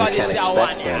Podcast. You can't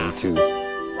expect them to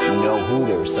know who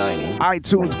they're signing.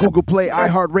 iTunes, Google Play,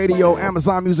 iHeartRadio,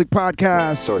 Amazon Music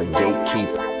Podcast. Sort of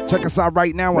gatekeep. Check us out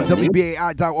right now on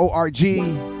WBAI.org.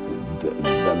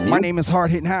 My name is Hard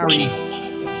Hitting Harry.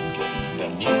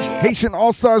 Haitian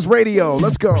All Stars Radio.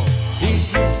 Let's go.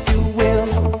 If you will,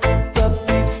 the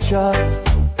picture of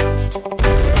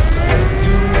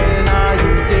you and I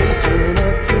engage in a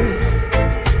kiss.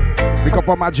 Pick up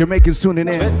all my Jamaicans tuning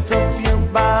in. Sweat of your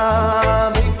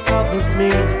body covers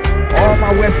me. All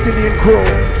my West Indian crew.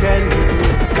 Can you,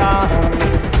 darling,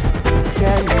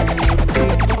 can you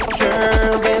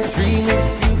picture this? Dream if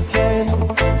you can,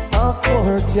 a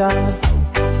courtyard,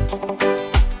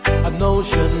 an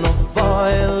ocean of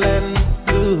oil and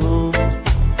blue.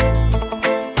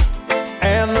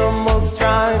 Animals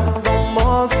strive for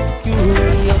most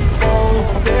curious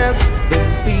poses. They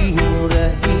feel the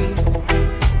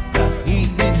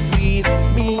heat between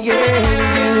me and you.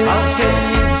 How can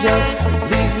you just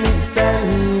leave me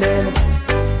standing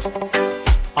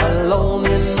alone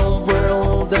in a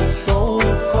world that's so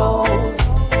cold?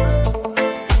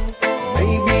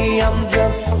 Maybe I'm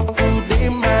just too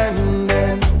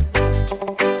demanding.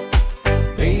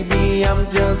 Maybe I'm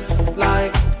just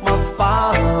like my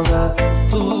father,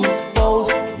 too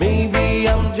bold. Maybe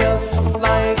I'm just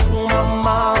like my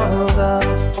mother.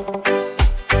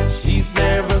 She's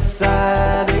never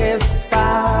satisfied.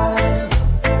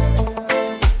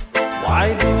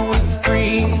 Why do we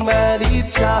scream at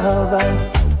each other?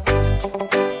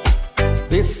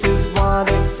 This is what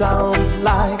it sounds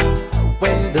like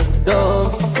when the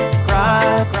doves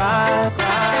cry, cry,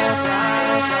 cry.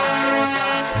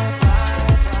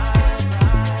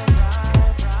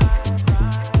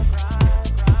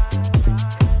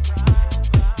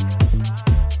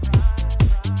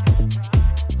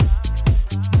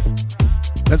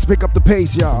 Let's pick up the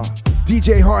pace, y'all.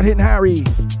 DJ Hard Hitting Harry.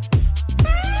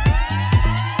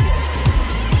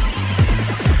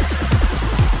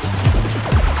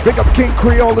 Pick up King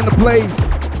Creole in the place.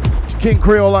 King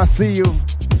Creole, I see you.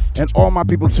 And all my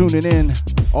people tuning in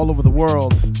all over the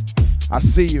world. I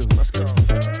see you. Let's go.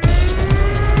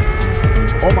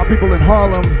 All my people in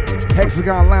Harlem,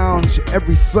 Hexagon Lounge,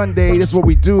 every Sunday. This is what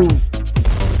we do.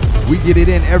 We get it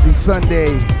in every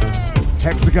Sunday.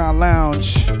 Hexagon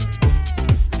Lounge.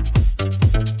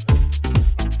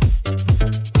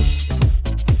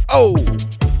 Oh!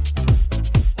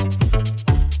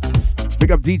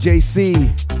 Big up DJ C.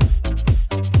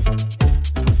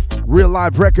 Real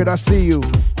Live Record, I see you.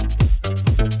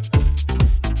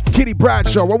 Kitty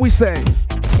Bradshaw, what we say?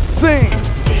 Sing!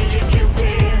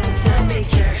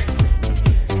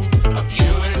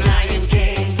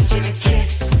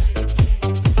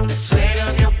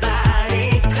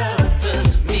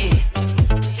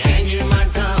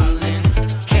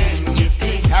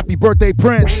 Happy birthday,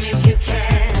 Prince.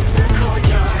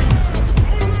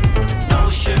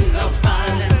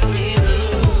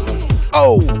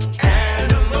 Oh!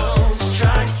 Animals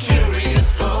try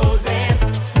curious poses.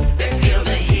 They feel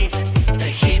the heat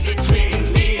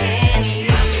between me and you.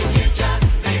 You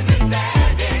just make me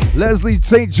sad. Leslie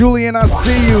St. Julian, I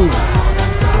see you.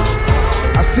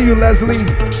 I see you, Leslie.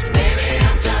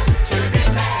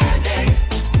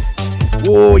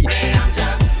 Oh, yeah.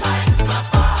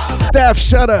 Staff,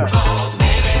 shut up.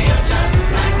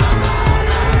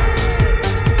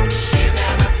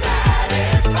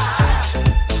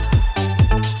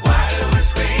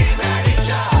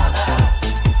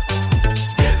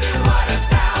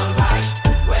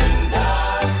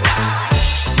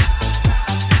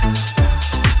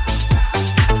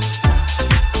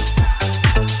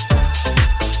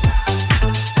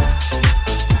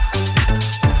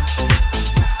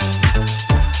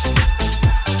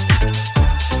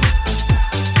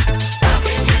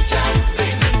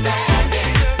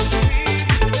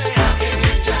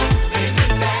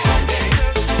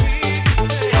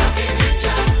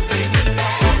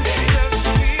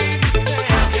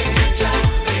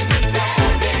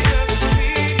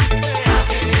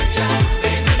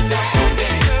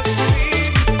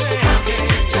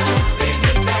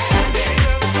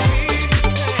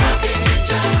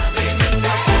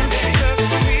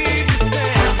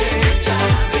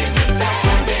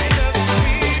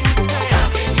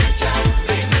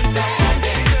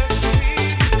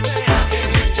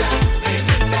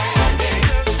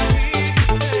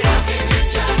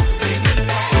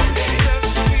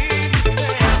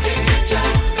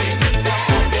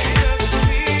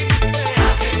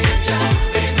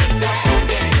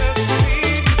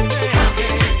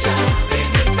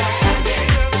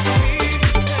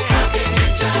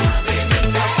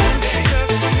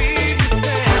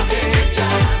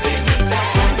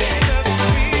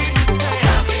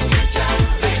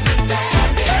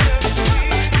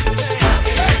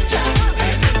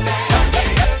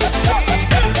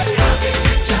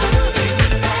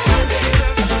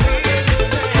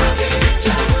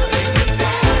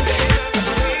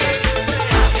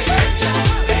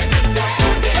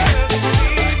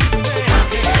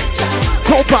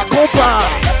 Compa, compa.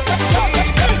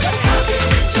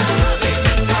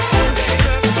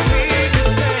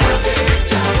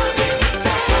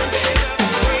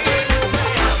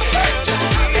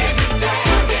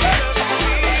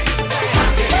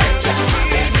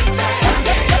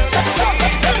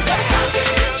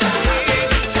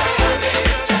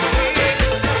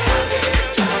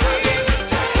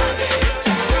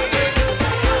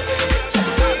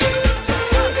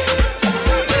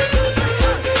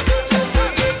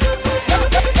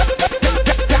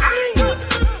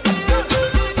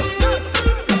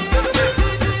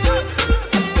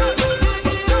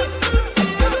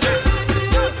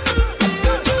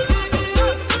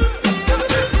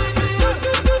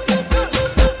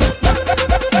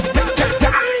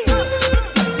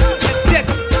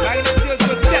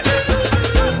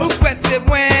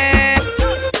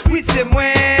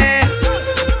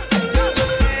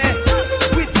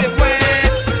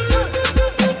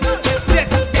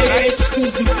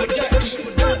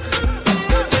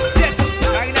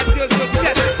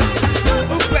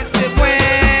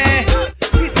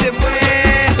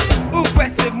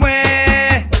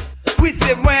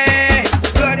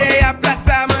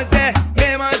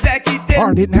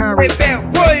 Hard-hitting Harry. Yo,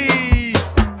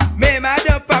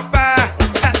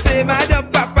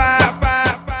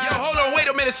 hold on, wait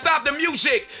a minute, stop the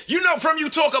music. You know, from you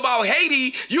talk about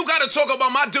Haiti, you gotta talk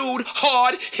about my dude,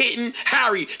 Hard-hitting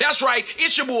Harry. That's right,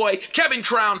 it's your boy, Kevin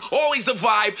Crown. Always the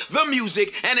vibe, the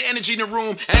music, and the energy in the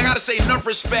room. And I gotta say enough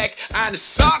respect and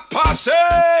sock passe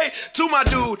to my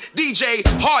dude, DJ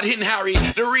Hard-hitting Harry.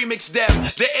 The remix them,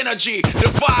 the energy, the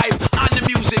vibe, and the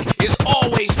music is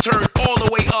always turned all the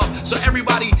way up. So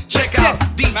everybody check out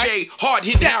DJ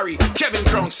Hard-hitting Harry. Kevin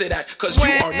Crown said that, cause you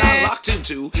are now locked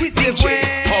into DJ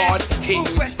Hard-hitting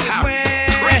Harry.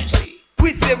 Crazy.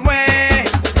 Oui c'est moi,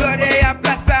 Godé a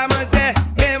place à manger,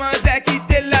 mais manger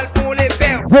quitter l'al pour les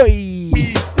faire.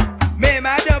 Oui. Mais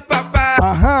madame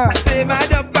papa, c'est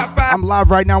madame papa. I'm live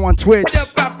right now on Twitch.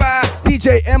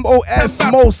 DJ MOS,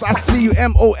 Most, I see you,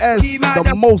 MOS,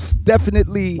 the most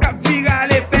definitely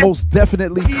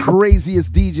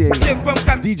craziest DJ.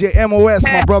 DJ MOS,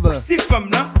 my brother.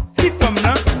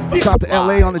 Shout out to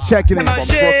LA on the check-in.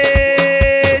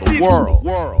 The world.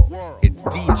 It's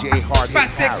DJ Hard-hitting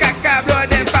Harry.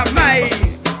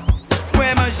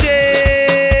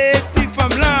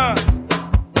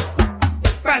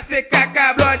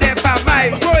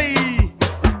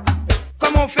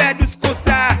 Comment on fait douce comme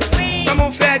ça? Comment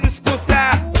on fait douce comme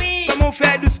ça? Comment on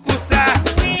fait douce comme ça?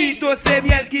 Vito c'est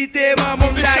bien quitter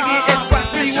maman blague et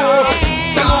Espacito.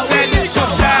 Comment on fait douce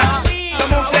comme ça?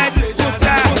 Comment on fait douce comme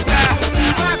ça?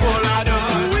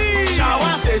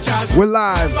 We're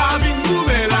live.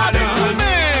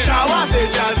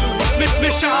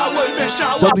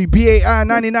 WBAI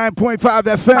 99.5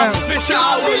 FM.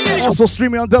 Also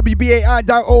streaming on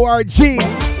WBAI.org.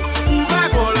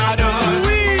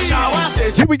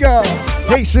 Here we go.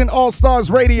 Haitian All Stars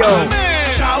Radio.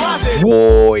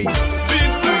 Boy.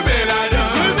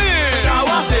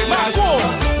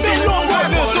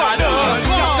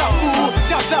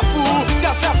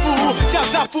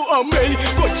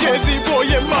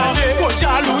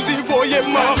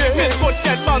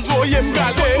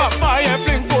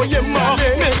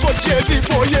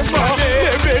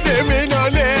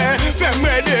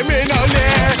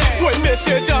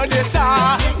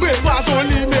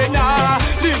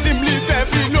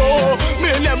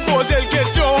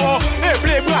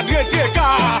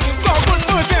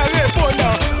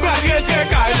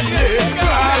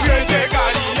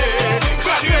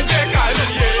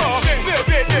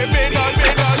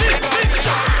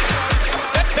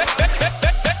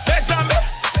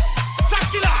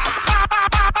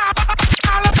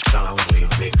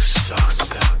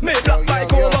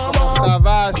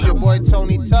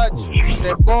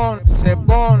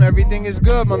 Everything is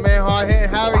good, my man. Hard-hitting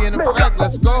Harry in effect.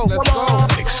 Let's go, let's go.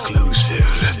 Exclusive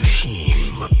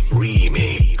team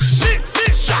remix.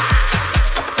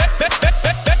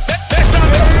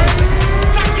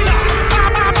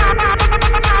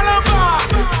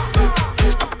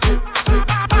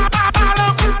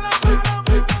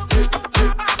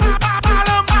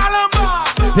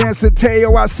 Dancing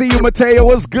Teo, I see you, Mateo.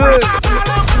 What's good?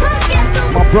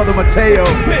 My brother Mateo.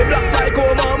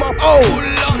 Oh!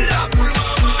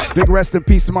 Big rest in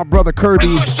peace to my brother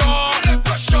Kirby.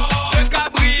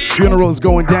 Funeral is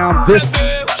going down this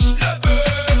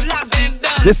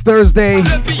Thursday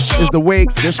is the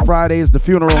wake. This Friday is the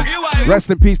funeral. Rest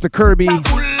in peace to Kirby.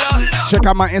 Check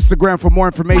out my Instagram for more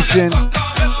information.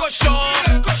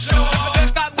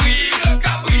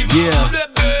 Yeah.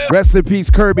 Rest in peace,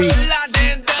 Kirby.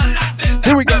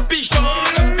 Here we go.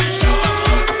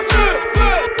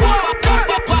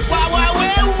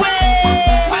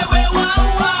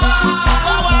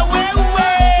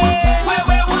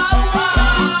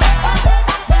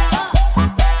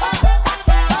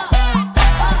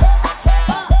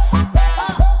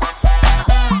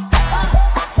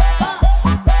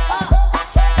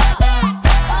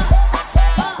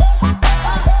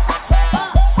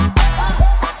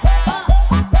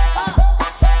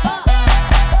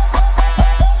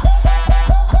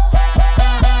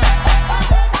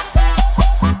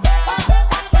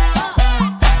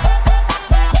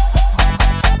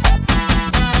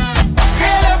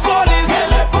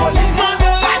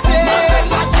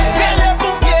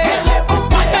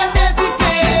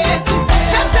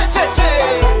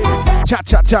 Cha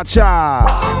cha cha cha.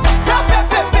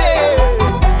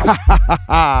 Ha ha ha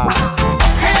ha.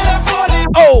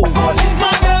 Oh.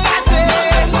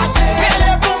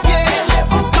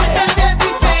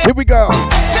 Here we go.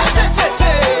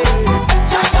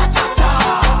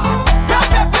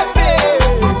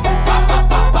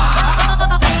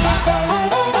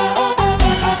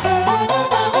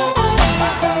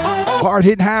 Hard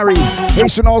Hitting Harry,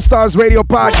 Haitian All Stars Radio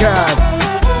Podcast.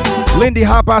 Lindy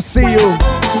Hop, I see you.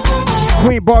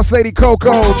 Queen Boss Lady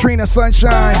Coco, Trina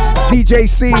Sunshine, DJ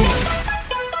C.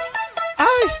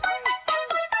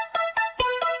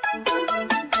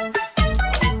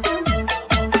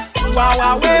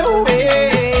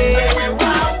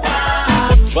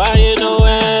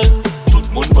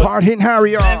 Hard Hitting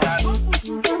Harry on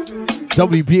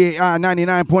WBAI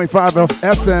 99.5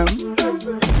 FM.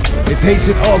 It's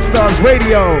Haitian All Stars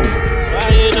Radio.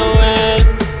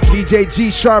 DJ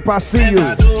G Sharp, I see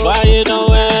you.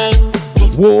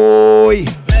 Boy.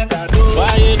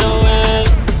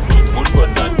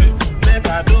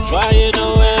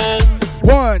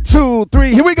 1, 2, 3,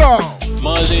 here we go.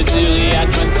 Manger du riz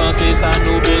ak bonne santé, ça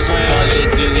nous besoin. Manger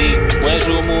du riz, ouais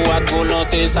joumou ak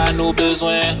volonté, ça nous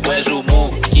besoin. Ouais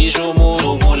joumou, qui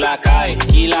joumou la caille,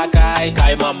 qui la caille,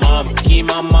 caille maman, qui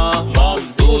maman, mam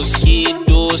douce, qui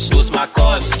douce, douce ma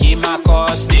cos, qui ma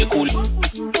cos, découle.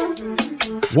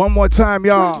 One more time,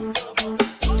 y'all.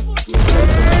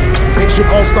 Haitian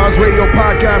All Stars Radio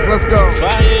Podcast, let's go.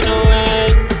 Joyeux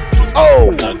Noël.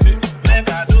 Oh.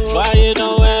 Joyeux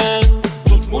Noël.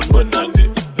 Moun bonne année.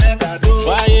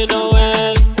 Joyeux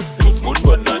Noël, moun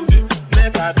bonne année.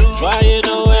 Joyeux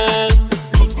Noël,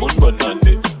 moun bonne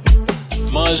année.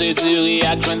 Manger du riz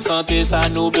ak bonne santé, ça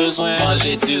nous besoin.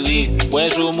 Manger du riz, ouais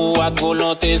joumou ak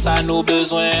volonté, ça nous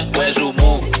besoin. Ouais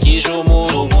joumou, qui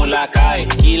joumou la caille,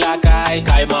 qui la caille,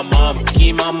 caille maman,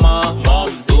 qui maman,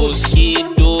 mam douce, qui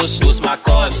douce, douce ma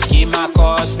cos, qui ma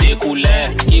cos,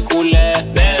 découlait, qui coulait,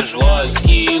 beige rose,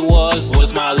 qui rose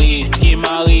Marie, qui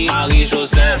Marie, Marie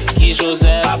Joseph, qui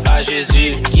Joseph, Papa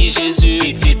Jésus, qui Jésus,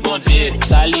 petit bon Dieu,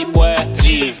 sali bois,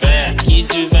 du vin, qui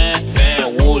du vin,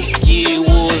 vin rouge, qui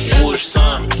rouge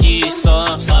sang, qui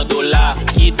sang, $100,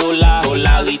 qui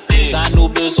dollarité, ça nous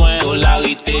besoin,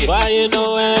 dollarité. Joyeux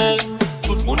Noël,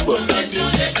 tout le monde bonne année.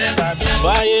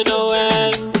 Joyeux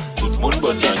Noël, tout le monde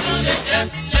bonne année.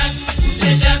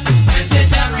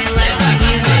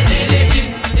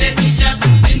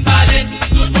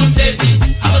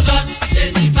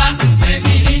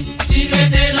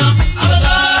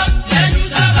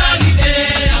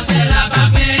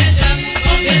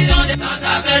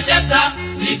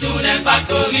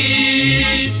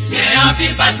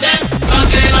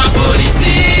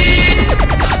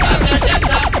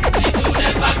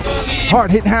 Hard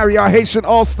Hitting Harry, our Haitian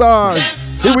All Stars.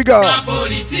 Here we go.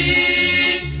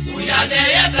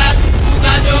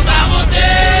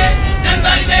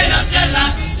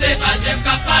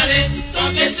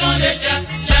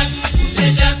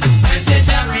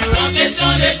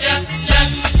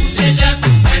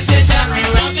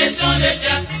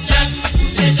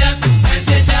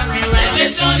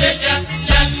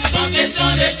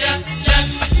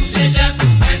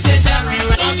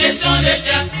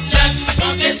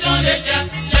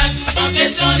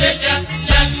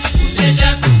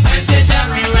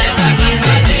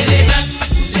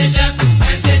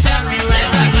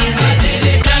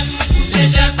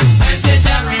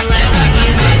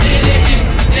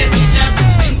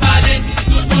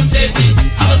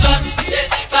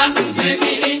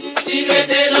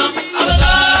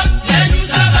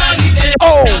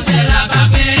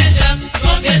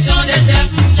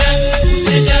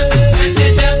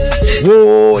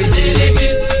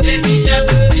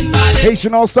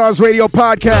 Haitian All Stars Radio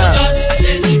Podcast.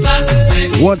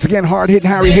 Once again, Hard Hitting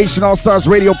Harry, Haitian All Stars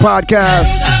Radio Podcast.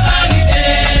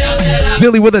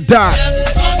 Dilly with a dot.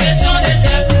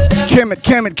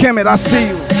 Kemet, I see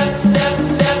you.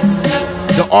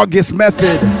 The August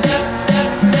Method.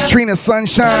 Trina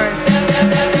Sunshine.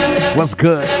 What's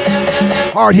good?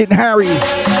 Hard Hitting Harry.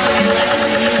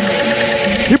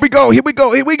 Here we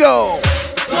go.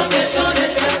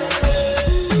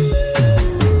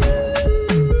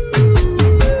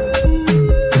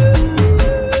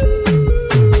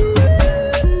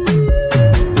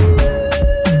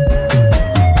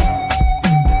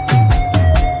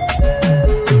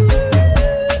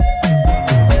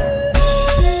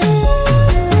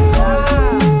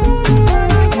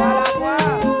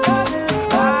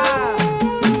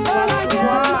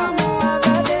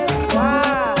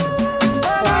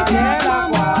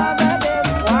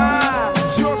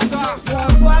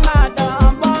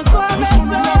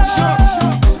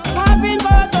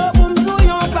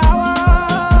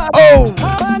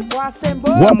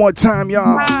 One more time,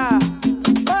 y'all.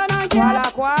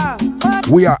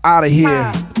 We are out of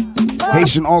here.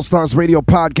 Haitian All Stars Radio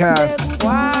Podcast.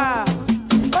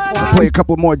 We'll play a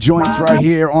couple more joints right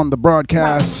here on the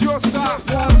broadcast.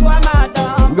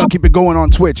 We're gonna keep it going on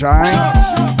Twitch, all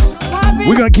right?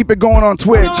 We're gonna keep it going on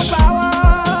Twitch.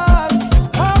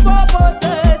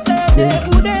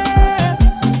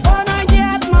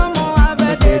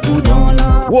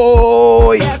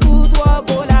 Whoa!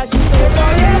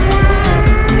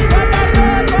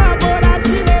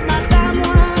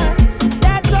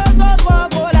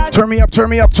 Turn me up, turn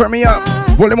me up, turn me up.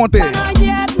 Voulez monter.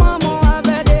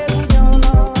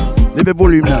 Levez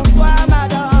volume là.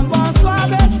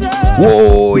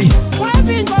 Whoa!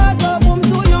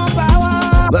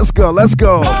 Let's go, let's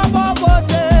go.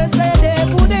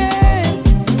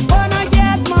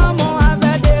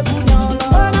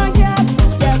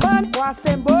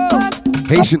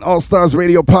 Haitian All Stars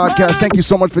Radio Podcast. Thank you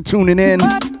so much for tuning in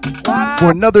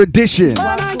for another edition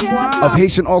of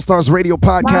Haitian All Stars Radio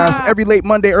Podcast every late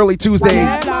Monday, early Tuesday,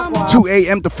 2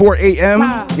 a.m. to 4 a.m.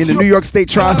 in the New York State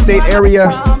tri-state area.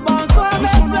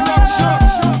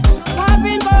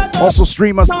 Also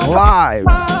stream us live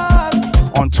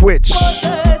on Twitch,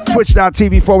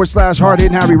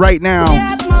 twitch.tv/HardHittingHarry right now.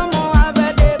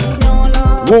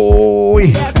 Whoa!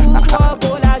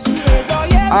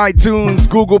 iTunes,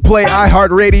 Google Play,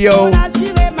 iHeartRadio,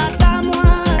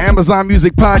 Amazon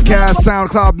Music Podcast,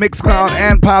 SoundCloud, Mixcloud,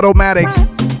 and Podomatic.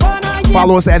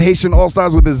 Follow us at Haitian All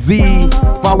Stars with a Z.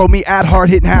 Follow me at Hard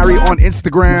Hitting Harry on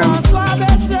Instagram.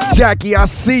 Jackie, I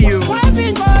see you.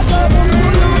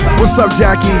 What's up,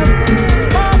 Jackie?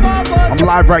 I'm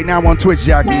live right now on Twitch,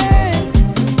 Jackie.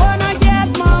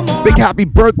 Big happy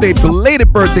birthday,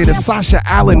 belated birthday to Sasha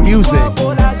Allen Music.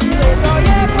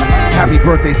 Happy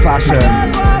birthday, Sasha.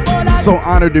 So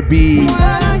honored to be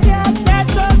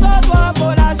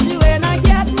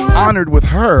honored with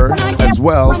her as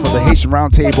well for the Haitian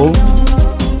Roundtable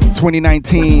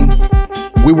 2019.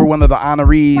 We were one of the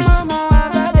honorees.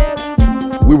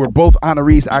 We were both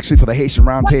honorees actually for the Haitian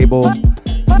Roundtable.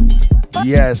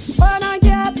 Yes.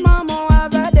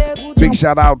 Big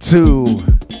shout out to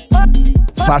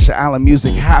Sasha Allen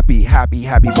Music. Happy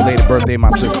belated birthday, my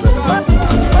sister.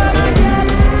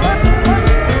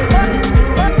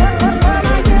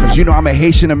 Because you know I'm a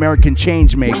Haitian American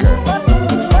change maker.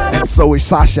 And so is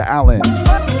Sasha Allen.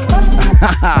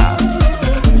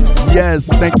 Yes,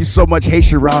 thank you so much,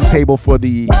 Haitian Roundtable, for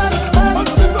the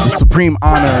supreme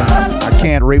honor. I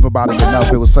can't rave about it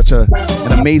enough. It was such an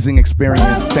amazing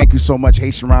experience. Thank you so much,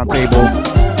 Haitian Roundtable.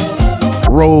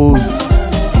 Rose,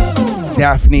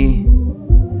 Daphne,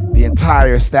 the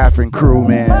entire staff and crew,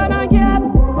 man.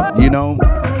 You know,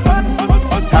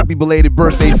 happy belated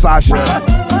birthday, Sasha.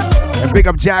 And big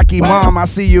up Jackie, Mom, I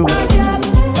see you.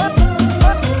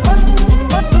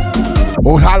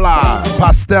 Ojalá,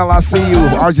 Pastel, I see you.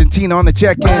 Argentina on the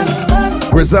check-in.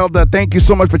 Griselda, thank you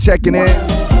so much for checking in.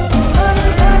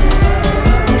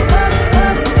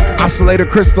 Oscillator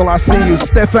Crystal, I see you.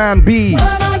 Stefan B,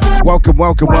 welcome.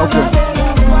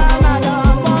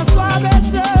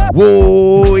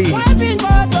 Whoa.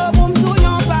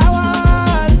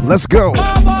 Let's go.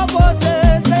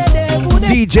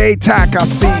 DJ Tack, I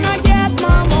see you.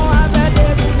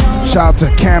 Shout out to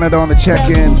Canada on the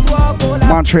check-in.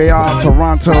 Montreal,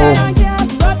 Toronto.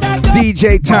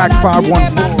 DJ Tack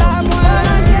 514.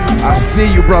 I see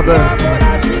you, brother.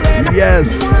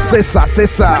 Yes,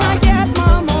 Cessa.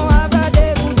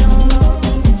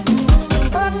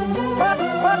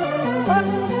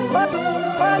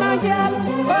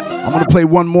 I'm gonna play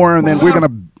one more and then we're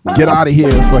gonna get out of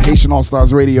here for Haitian All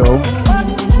Stars Radio.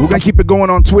 We're gonna keep it going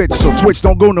on Twitch, so Twitch,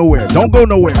 don't go nowhere.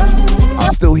 I'm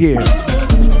still here.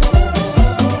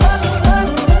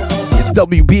 It's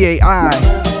WBAI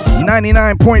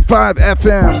 99.5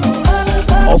 FM.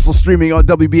 Also streaming on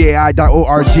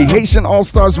WBAI.org. Haitian All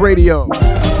Stars Radio.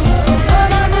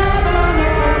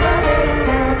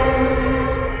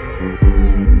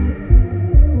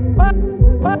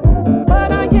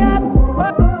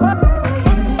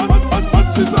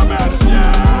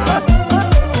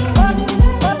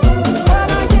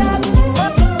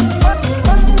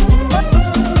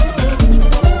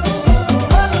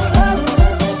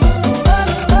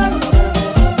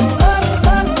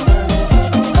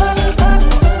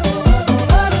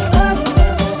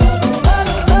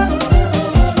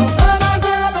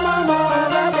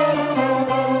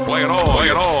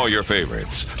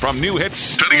 Favorites. From new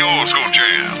hits to the old school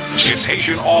jams. It's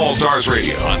Haitian All Stars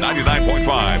Radio on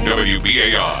 99.5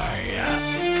 WBAI.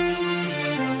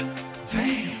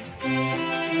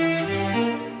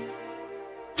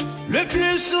 Le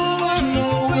plus souvent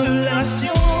nos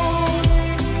relations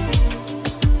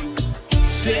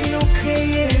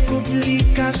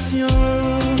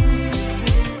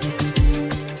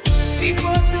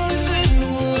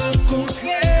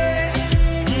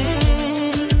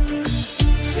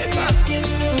que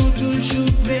nous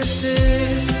toujours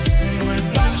pressés. Moi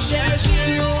pas chercher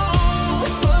une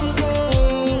femme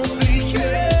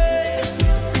compliquée.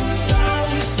 Ça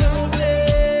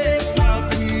ressemblait ma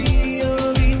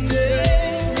priorité.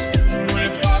 Moi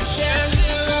pas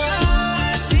chercher la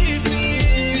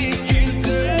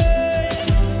difficulté.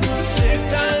 C'est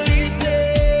qualité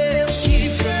qui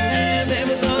fait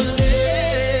même dans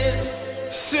les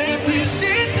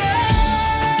simplicité.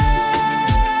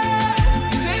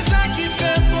 C'est ça qui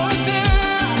fait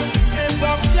bonheur,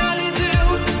 impartialité,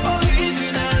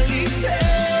 originalité,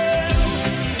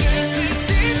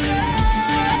 simplicité.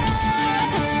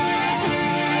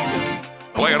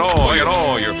 Playing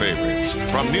all your favorites.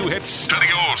 From new hits to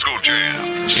the old school jams.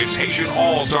 It's Haitian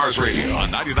All Stars Radio on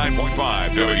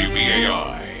 99.5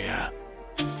 WBAI.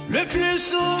 Le plus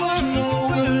souvent nos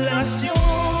relations,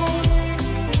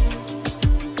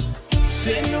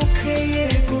 c'est nous créer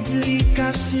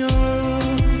complications.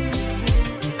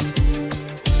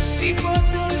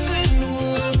 Hypothèse nous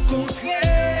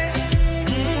rencontrer,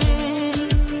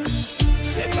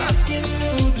 c'est parce que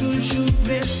nous toujours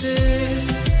pressés.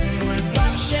 Moi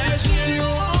pas chercher une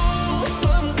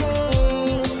femme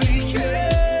compliquée.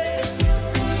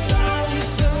 Ça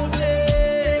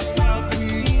ressemblait ma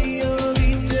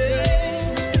priorité.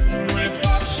 Moi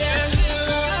pas chercher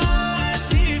la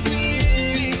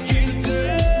difficulté.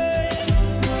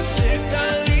 C'est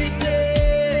qualité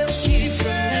qui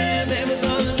fait même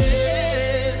dans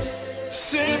les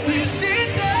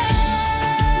simplicité.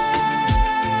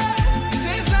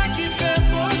 C'est ça qui fait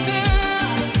bonheur,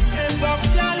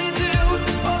 impartialité,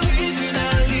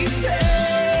 originalité,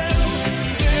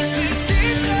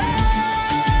 simplicité.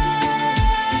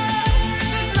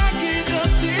 C'est ça qui est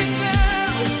identité,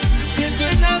 c'est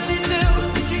ténacité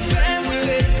qui fait me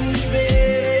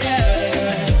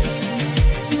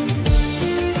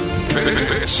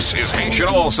This is Haitian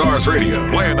All Stars Radio.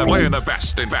 Playing the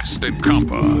best in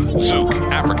compa, zouk,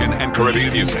 African, and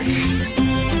Caribbean music.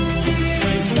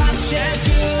 Pas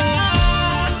chercher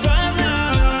la femme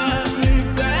la plus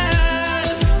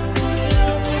belle.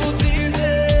 Pour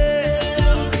utiliser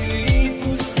leur vie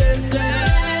pour ses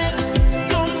ailes.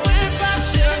 Non, moi pas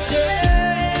chercher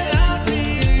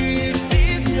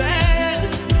l'artificiel,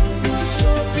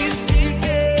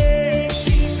 sophistiqué,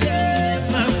 qui très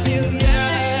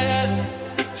matériel.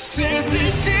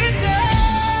 Simplicité,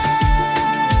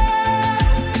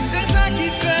 c'est ça qui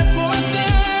fait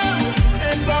bonheur,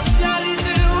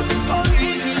 impartialité,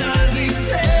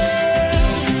 originalité,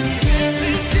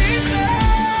 simplicité.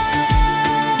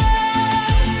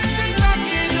 C'est ça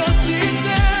qui est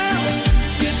identité,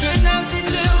 c'est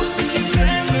ténacité qui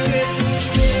fait me bouche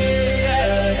bée.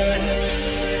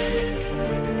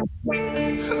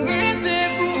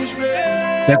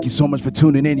 Thank you so much for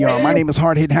tuning in, y'all. My name is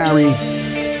Hard Hit Harry,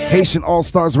 Haitian All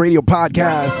Stars Radio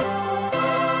Podcast.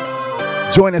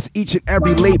 Join us each and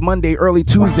every late Monday, early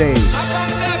Tuesday,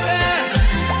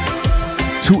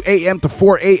 2 a.m. to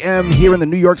 4 a.m. here in the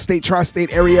New York State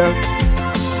tri-state area.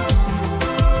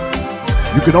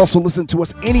 You can also listen to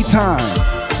us anytime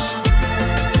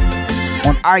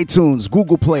on iTunes,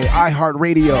 Google Play,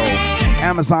 iHeartRadio,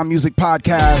 Amazon Music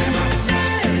Podcast,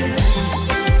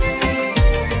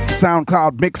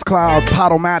 SoundCloud, Mixcloud,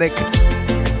 Podomatic.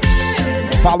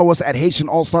 Follow us at Haitian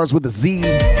All Stars with a Z.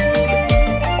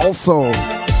 Also,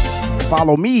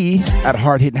 follow me at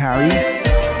Hard Hit Harry.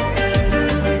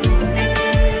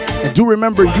 And do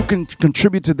remember, you can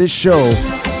contribute to this show.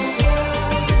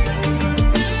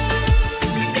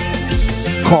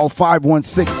 Call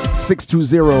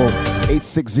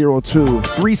 516-620-8602.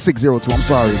 3602, I'm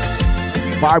sorry.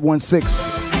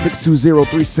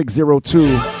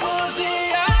 516-620-3602.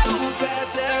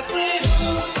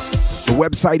 The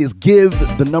website is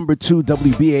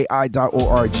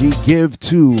give2wbai.org.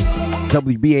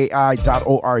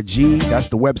 Give2wbai.org. That's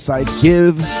the website.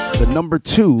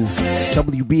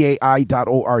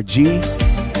 Give2wbai.org.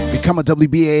 Become a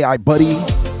WBAI buddy.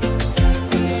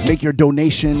 Make your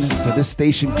donation to this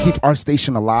station. Keep our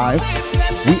station alive.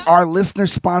 We are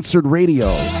listener-sponsored radio.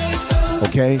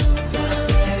 Okay?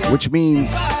 Which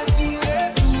means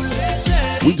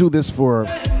we do this for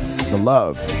the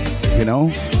love, you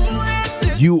know?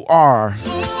 You are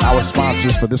our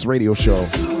sponsors for this radio show.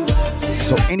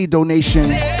 So any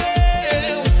donation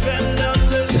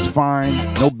is fine.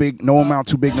 No amount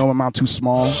too big, no amount too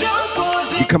small.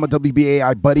 Become a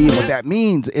WBAI buddy. And what that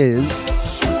means is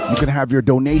you can have your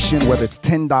donation, whether it's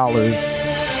 $10,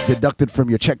 deducted from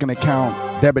your checking account,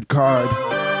 debit card,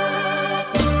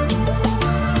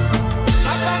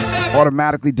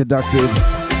 automatically deducted.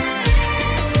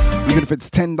 Even if it's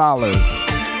 $10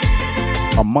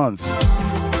 a month,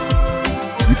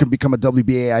 you can become a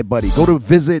WBAI buddy. Go to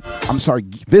visit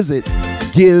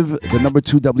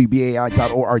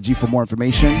give2wbai.org for more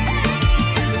information.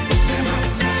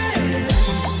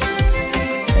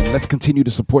 And let's continue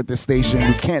to support this station.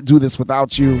 We can't do this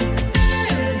without you.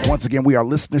 Once again, we are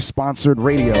listener-sponsored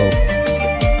radio. And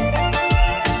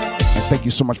thank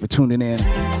you so much for tuning in.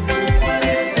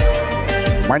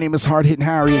 My name is Hard Hitting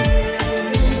Harry.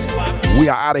 We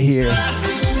are out of here.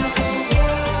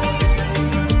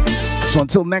 So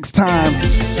until next time,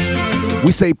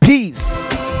 we say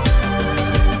peace.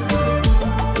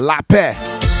 La paix.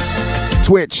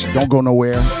 Twitch, don't go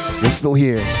nowhere. We're still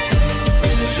here.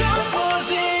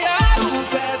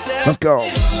 Let's go.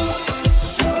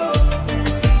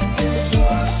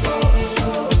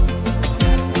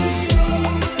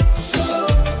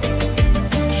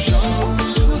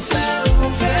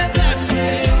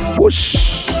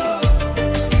 Whoosh.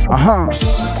 Uh-huh.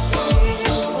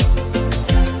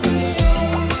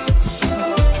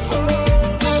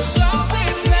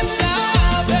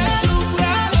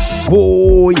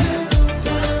 Boy.